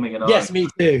of umming and ahhing. Yes, me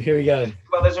too. Here we go.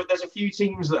 Well, there's a few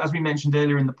teams that, as we mentioned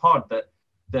earlier in the pod, that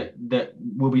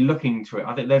will be looking to it.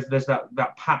 I think there's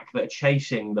that pack that are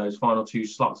chasing those final 2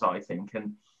 slots, I think,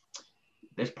 and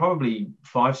there's probably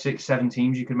 5, 6, 7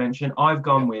 teams you could mention. I've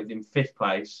gone with, in 5th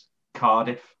place,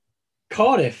 Cardiff.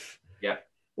 Yeah.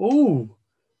 Ooh.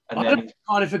 And I don't think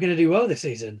Cardiff are going to do well this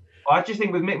season. I just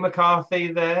think with Mick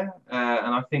McCarthy there,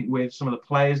 and I think with some of the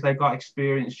players they've got,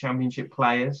 experienced Championship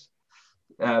players,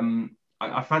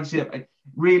 I fancy them.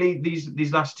 Really,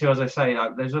 these last 2, as I say,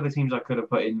 there's other teams I could have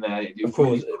put in there. Of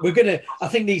course, I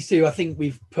think these 2. I think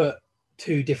we've put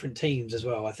 2 different teams as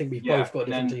well. I think we've both got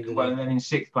different teams. Well, and then in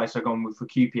 6th place, I've gone for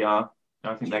QPR.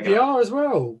 I think they're QPR as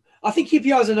well. I think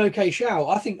QPR is an okay shout.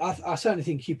 I certainly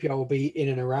think QPR will be in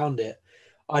and around it.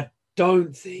 I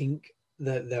don't think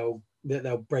that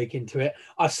they'll break into it.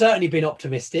 I've certainly been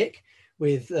optimistic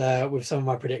with some of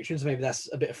my predictions. Maybe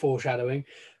that's a bit of foreshadowing.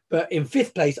 But in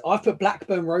 5th place, I've put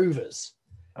Blackburn Rovers.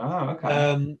 Oh,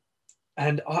 okay.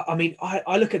 And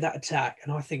I look at that attack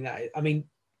and I think that,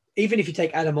 even if you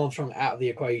take Adam Armstrong out of the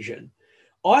equation,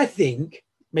 I think,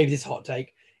 maybe this is a hot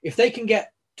take, if they can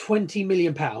get £20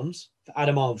 million for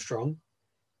Adam Armstrong,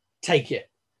 take it.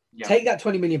 Yeah. Take that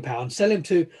 £20 million, sell him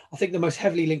to, I think the most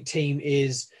heavily linked team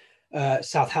is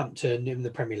Southampton in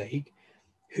the Premier League,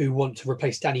 who want to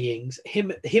replace Danny Ings.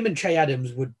 Him and Che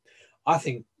Adams would, I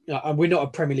think, we're not a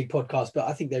Premier League podcast, but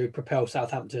I think they would propel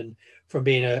Southampton from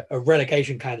being a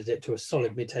relegation candidate to a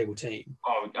solid mid-table team.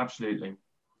 Oh, absolutely.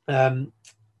 And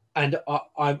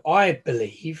I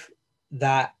believe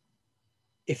that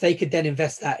if they could then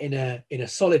invest that in a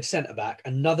solid centre-back,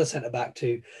 another centre-back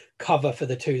to cover for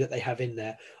the 2 that they have in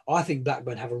there, I think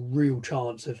Blackburn have a real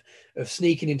chance of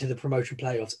sneaking into the promotion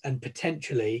playoffs and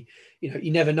potentially,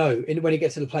 you never know. When it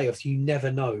gets to the playoffs, you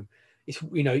never know. It's,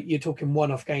 you're talking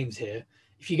one-off games here.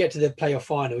 If you get to the playoff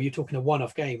final, you're talking a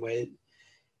one-off game where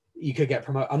you could get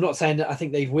promoted. I'm not saying that I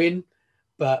think they'd win,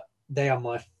 but they are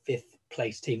my 5th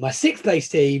place team. My 6th place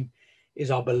team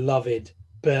is our beloved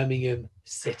Birmingham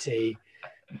City.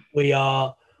 We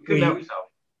are. You couldn't help yourself.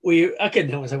 I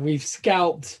couldn't help myself. We've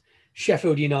scalped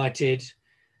Sheffield United.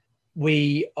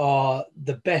 We are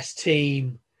the best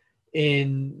team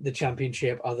in the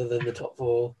Championship, other than the top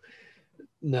four.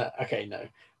 No,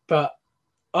 but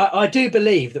I do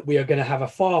believe that we are going to have a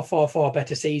far, far, far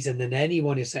better season than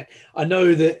anyone is saying. I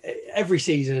know that every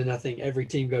season, and I think every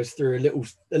team goes through a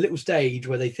little stage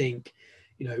where they think,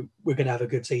 we're going to have a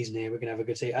good season here. We're going to have a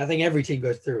good season. I think every team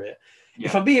goes through it.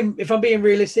 Yeah. If I'm being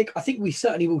realistic, I think we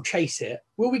certainly will chase it.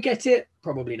 Will we get it?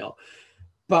 Probably not.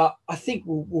 But I think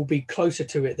we'll be closer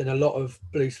to it than a lot of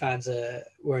Blues fans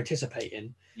were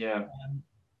anticipating. Yeah.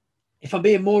 If I'm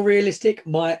being more realistic,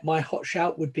 my hot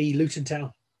shout would be Luton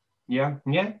Town. Yeah.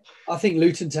 I think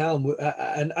Luton Town,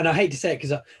 and I hate to say it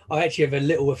because I actually have a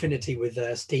little affinity with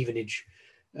Stevenage.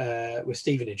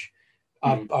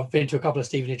 I've been to a couple of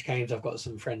Stevenage games. I've got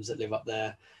some friends that live up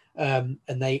there, and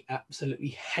they absolutely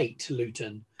hate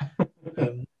Luton.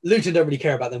 Luton don't really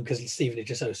care about them because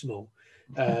Stevenage are so small.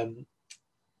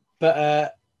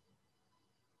 But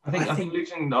I think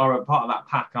Luton are a part of that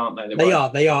pack, aren't they?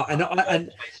 They are,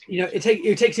 and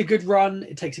it takes a good run.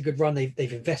 It takes a good run.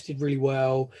 They've invested really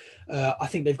well. I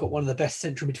think they've got one of the best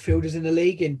central midfielders in the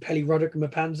league in Pelly Roddick and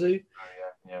Mapanzu.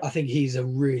 Yeah. I think he's a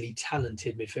really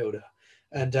talented midfielder,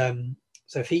 and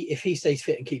so if he stays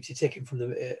fit and keeps it ticking from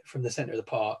the centre of the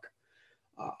park,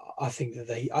 I think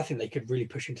they could really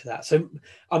push into that. So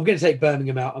I'm going to take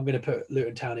Birmingham out. I'm going to put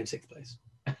Luton Town in 6th place.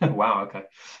 Wow. Okay.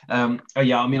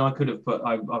 I could have put.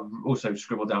 I've also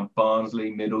scribbled down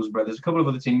Barnsley, Middlesbrough. There's a couple of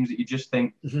other teams that you just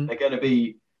think they're going to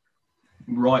be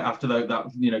right after that.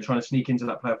 Trying to sneak into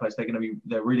that playoff place.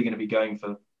 They're really going to be going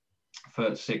for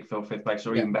 6th or 5th place,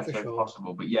 or even better if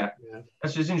possible. But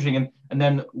that's just interesting. And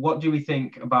then what do we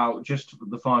think about just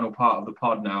the final part of the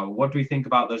pod now? What do we think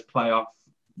about those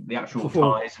the actual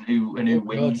ties and who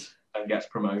wins and gets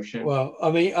promotion? Well,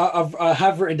 I mean, I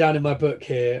have written down in my book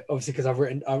here, obviously, because I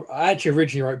actually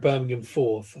originally wrote Birmingham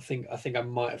 4th. I think I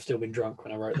might have still been drunk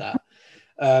when I wrote that.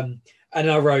 And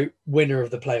I wrote winner of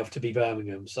the playoff to be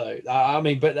Birmingham. So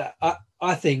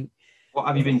I think. What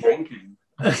have you been drinking?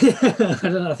 I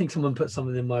don't know. I think someone put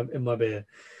something in my beer.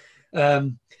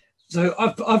 So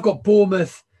I've got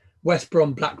Bournemouth, West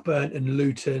Brom, Blackburn, and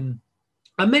Luton.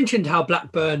 I mentioned how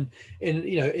Blackburn,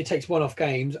 it takes one-off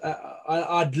games.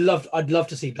 I'd love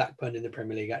to see Blackburn in the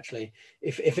Premier League. Actually,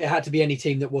 if it had to be any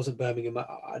team that wasn't Birmingham,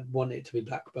 I'd want it to be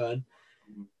Blackburn.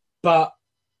 But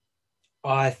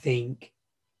I think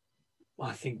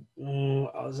I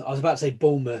was about to say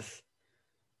Bournemouth.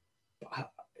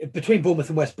 Between Bournemouth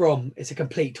and West Brom, it's a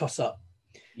complete toss-up.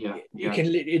 Yeah.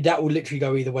 That will literally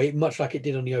go either way, much like it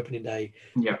did on the opening day.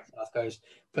 Yeah, that goes.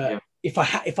 But if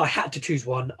I had to choose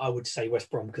one, I would say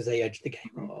West Brom because they edged the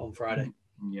game on Friday.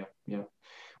 Yeah.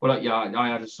 Well, I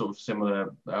had a sort of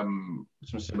similar, some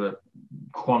similar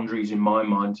quandaries in my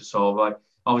mind to solve.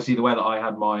 Obviously, the way that I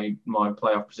had my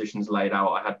playoff positions laid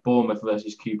out, I had Bournemouth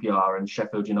versus QPR and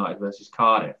Sheffield United versus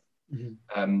Cardiff.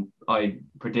 Mm-hmm. I have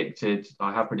predicted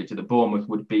that Bournemouth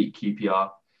would beat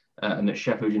QPR and that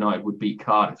Sheffield United would beat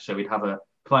Cardiff. So we'd have a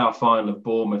playoff final of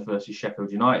Bournemouth versus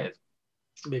Sheffield United.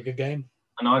 Be a good game.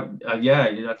 And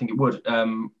I think it would.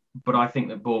 But I think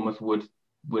that Bournemouth would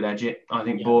edge it. I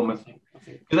think Bournemouth,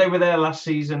 because they were there last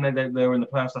season. They were in the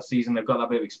playoffs last season. They've got that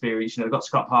bit of experience. They've got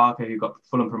Scott Parker, who got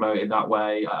Fulham promoted that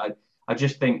way. I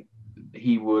just think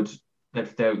they would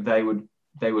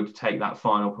take that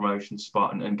final promotion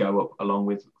spot and go up along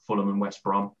with Fulham and West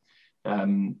Brom.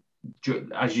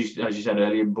 As you said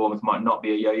earlier, Bournemouth might not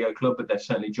be a yo-yo club, but they're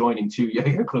certainly joining two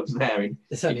yo-yo clubs there.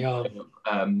 They certainly are.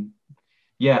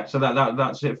 So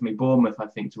that's it for me. Bournemouth, I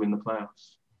think, to win the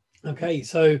playoffs. Okay,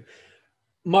 so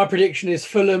my prediction is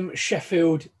Fulham,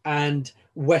 Sheffield, and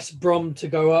West Brom to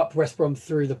go up. West Brom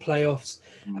through the playoffs,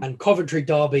 and Coventry,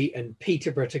 Derby, and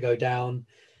Peterborough to go down.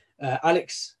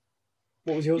 Alex,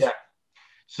 what was yours? Yeah.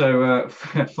 So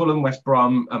Fulham, West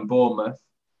Brom, and Bournemouth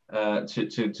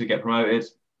to get promoted.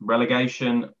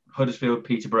 Relegation: Huddersfield,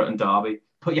 Peterborough, and Derby.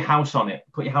 Put your house on it.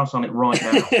 Put your house on it right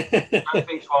now. Don't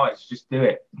think twice. Just do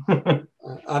it.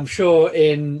 I'm sure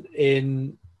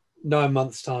in 9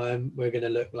 months' time we're going to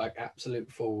look like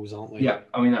absolute fools, aren't we? Yeah,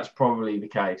 I mean that's probably the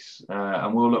case,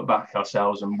 and we'll look back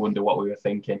ourselves and wonder what we were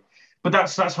thinking. But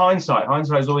that's hindsight.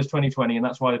 Hindsight is always 20/20, and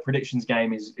that's why the predictions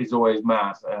game is always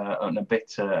mad and a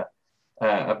bit of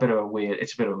a weird.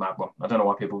 It's a bit of a mad one. I don't know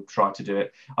why people try to do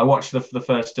it. I watched the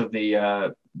first of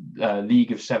the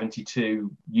League of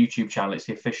 72 YouTube channel. It's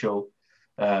the official,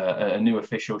 a new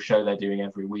official show they're doing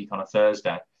every week on a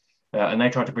Thursday. and they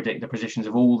try to predict the positions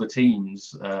of all the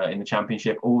teams in the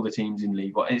Championship, all the teams in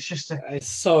League One. It's just it's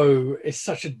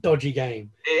such a dodgy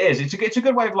game. It is. It's a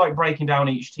good way of like breaking down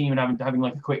each team and having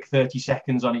like a quick 30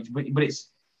 seconds on each. But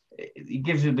it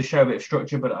gives the show a bit of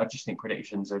structure. But I just think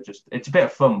predictions are it's a bit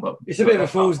of fun. But it's a bit of a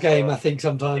fool's game. I think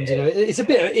sometimes it is a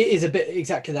bit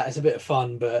exactly that. It's a bit of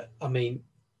fun. But I mean,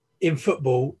 in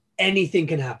football, anything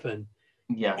can happen.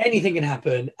 Yeah, anything can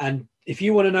happen. And if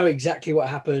you want to know exactly what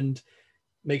happened,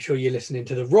 make sure you're listening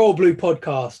to the Royal Blue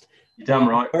podcast. You're damn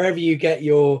right. Wherever you get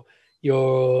your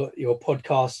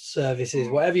podcast services,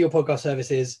 whatever your podcast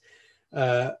service is,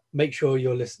 make sure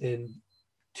you're listening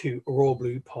to Royal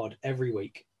Blue Pod every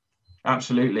week.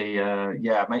 Absolutely.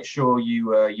 Make sure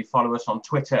you follow us on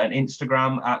Twitter and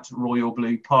Instagram at Royal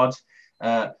Blue Pod.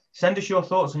 Send us your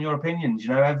thoughts and your opinions.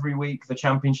 Every week, the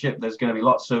Championship, there's going to be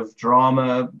lots of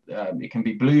drama. It can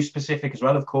be Blue specific as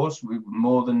well, of course. We're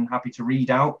more than happy to read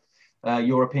out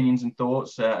your opinions and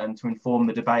thoughts and to inform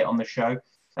the debate on the show.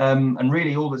 And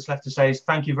really all that's left to say is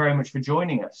thank you very much for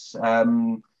joining us.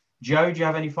 Joe, do you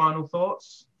have any final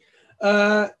thoughts?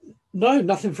 No,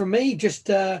 nothing from me. Just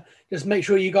make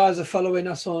sure you guys are following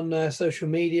us on social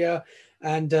media,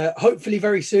 and hopefully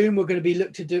very soon we're going to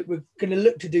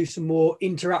look to do some more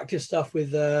interactive stuff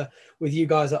with you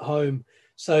guys at home.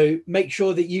 So make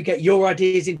sure that you get your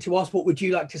ideas into us. What would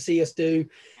you like to see us do?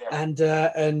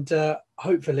 Yeah. And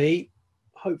hopefully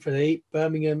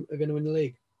Birmingham are going to win the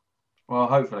league. Well,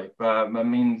 hopefully. I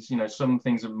mean, some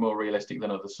things are more realistic than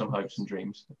others, some hopes and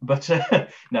dreams. But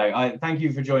no, I thank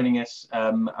you for joining us.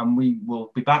 And we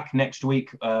will be back next week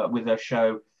with a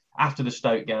show after the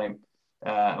Stoke game.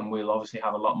 And we'll obviously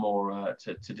have a lot more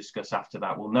to discuss after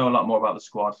that. We'll know a lot more about the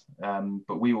squad,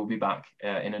 but we will be back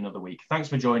in another week. Thanks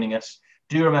for joining us.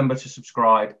 Do remember to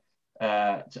subscribe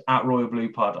at Royal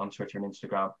Blue Pod on Twitter and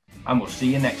Instagram. And we'll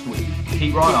see you next week.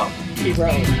 Keep right on. Keep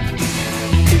right on.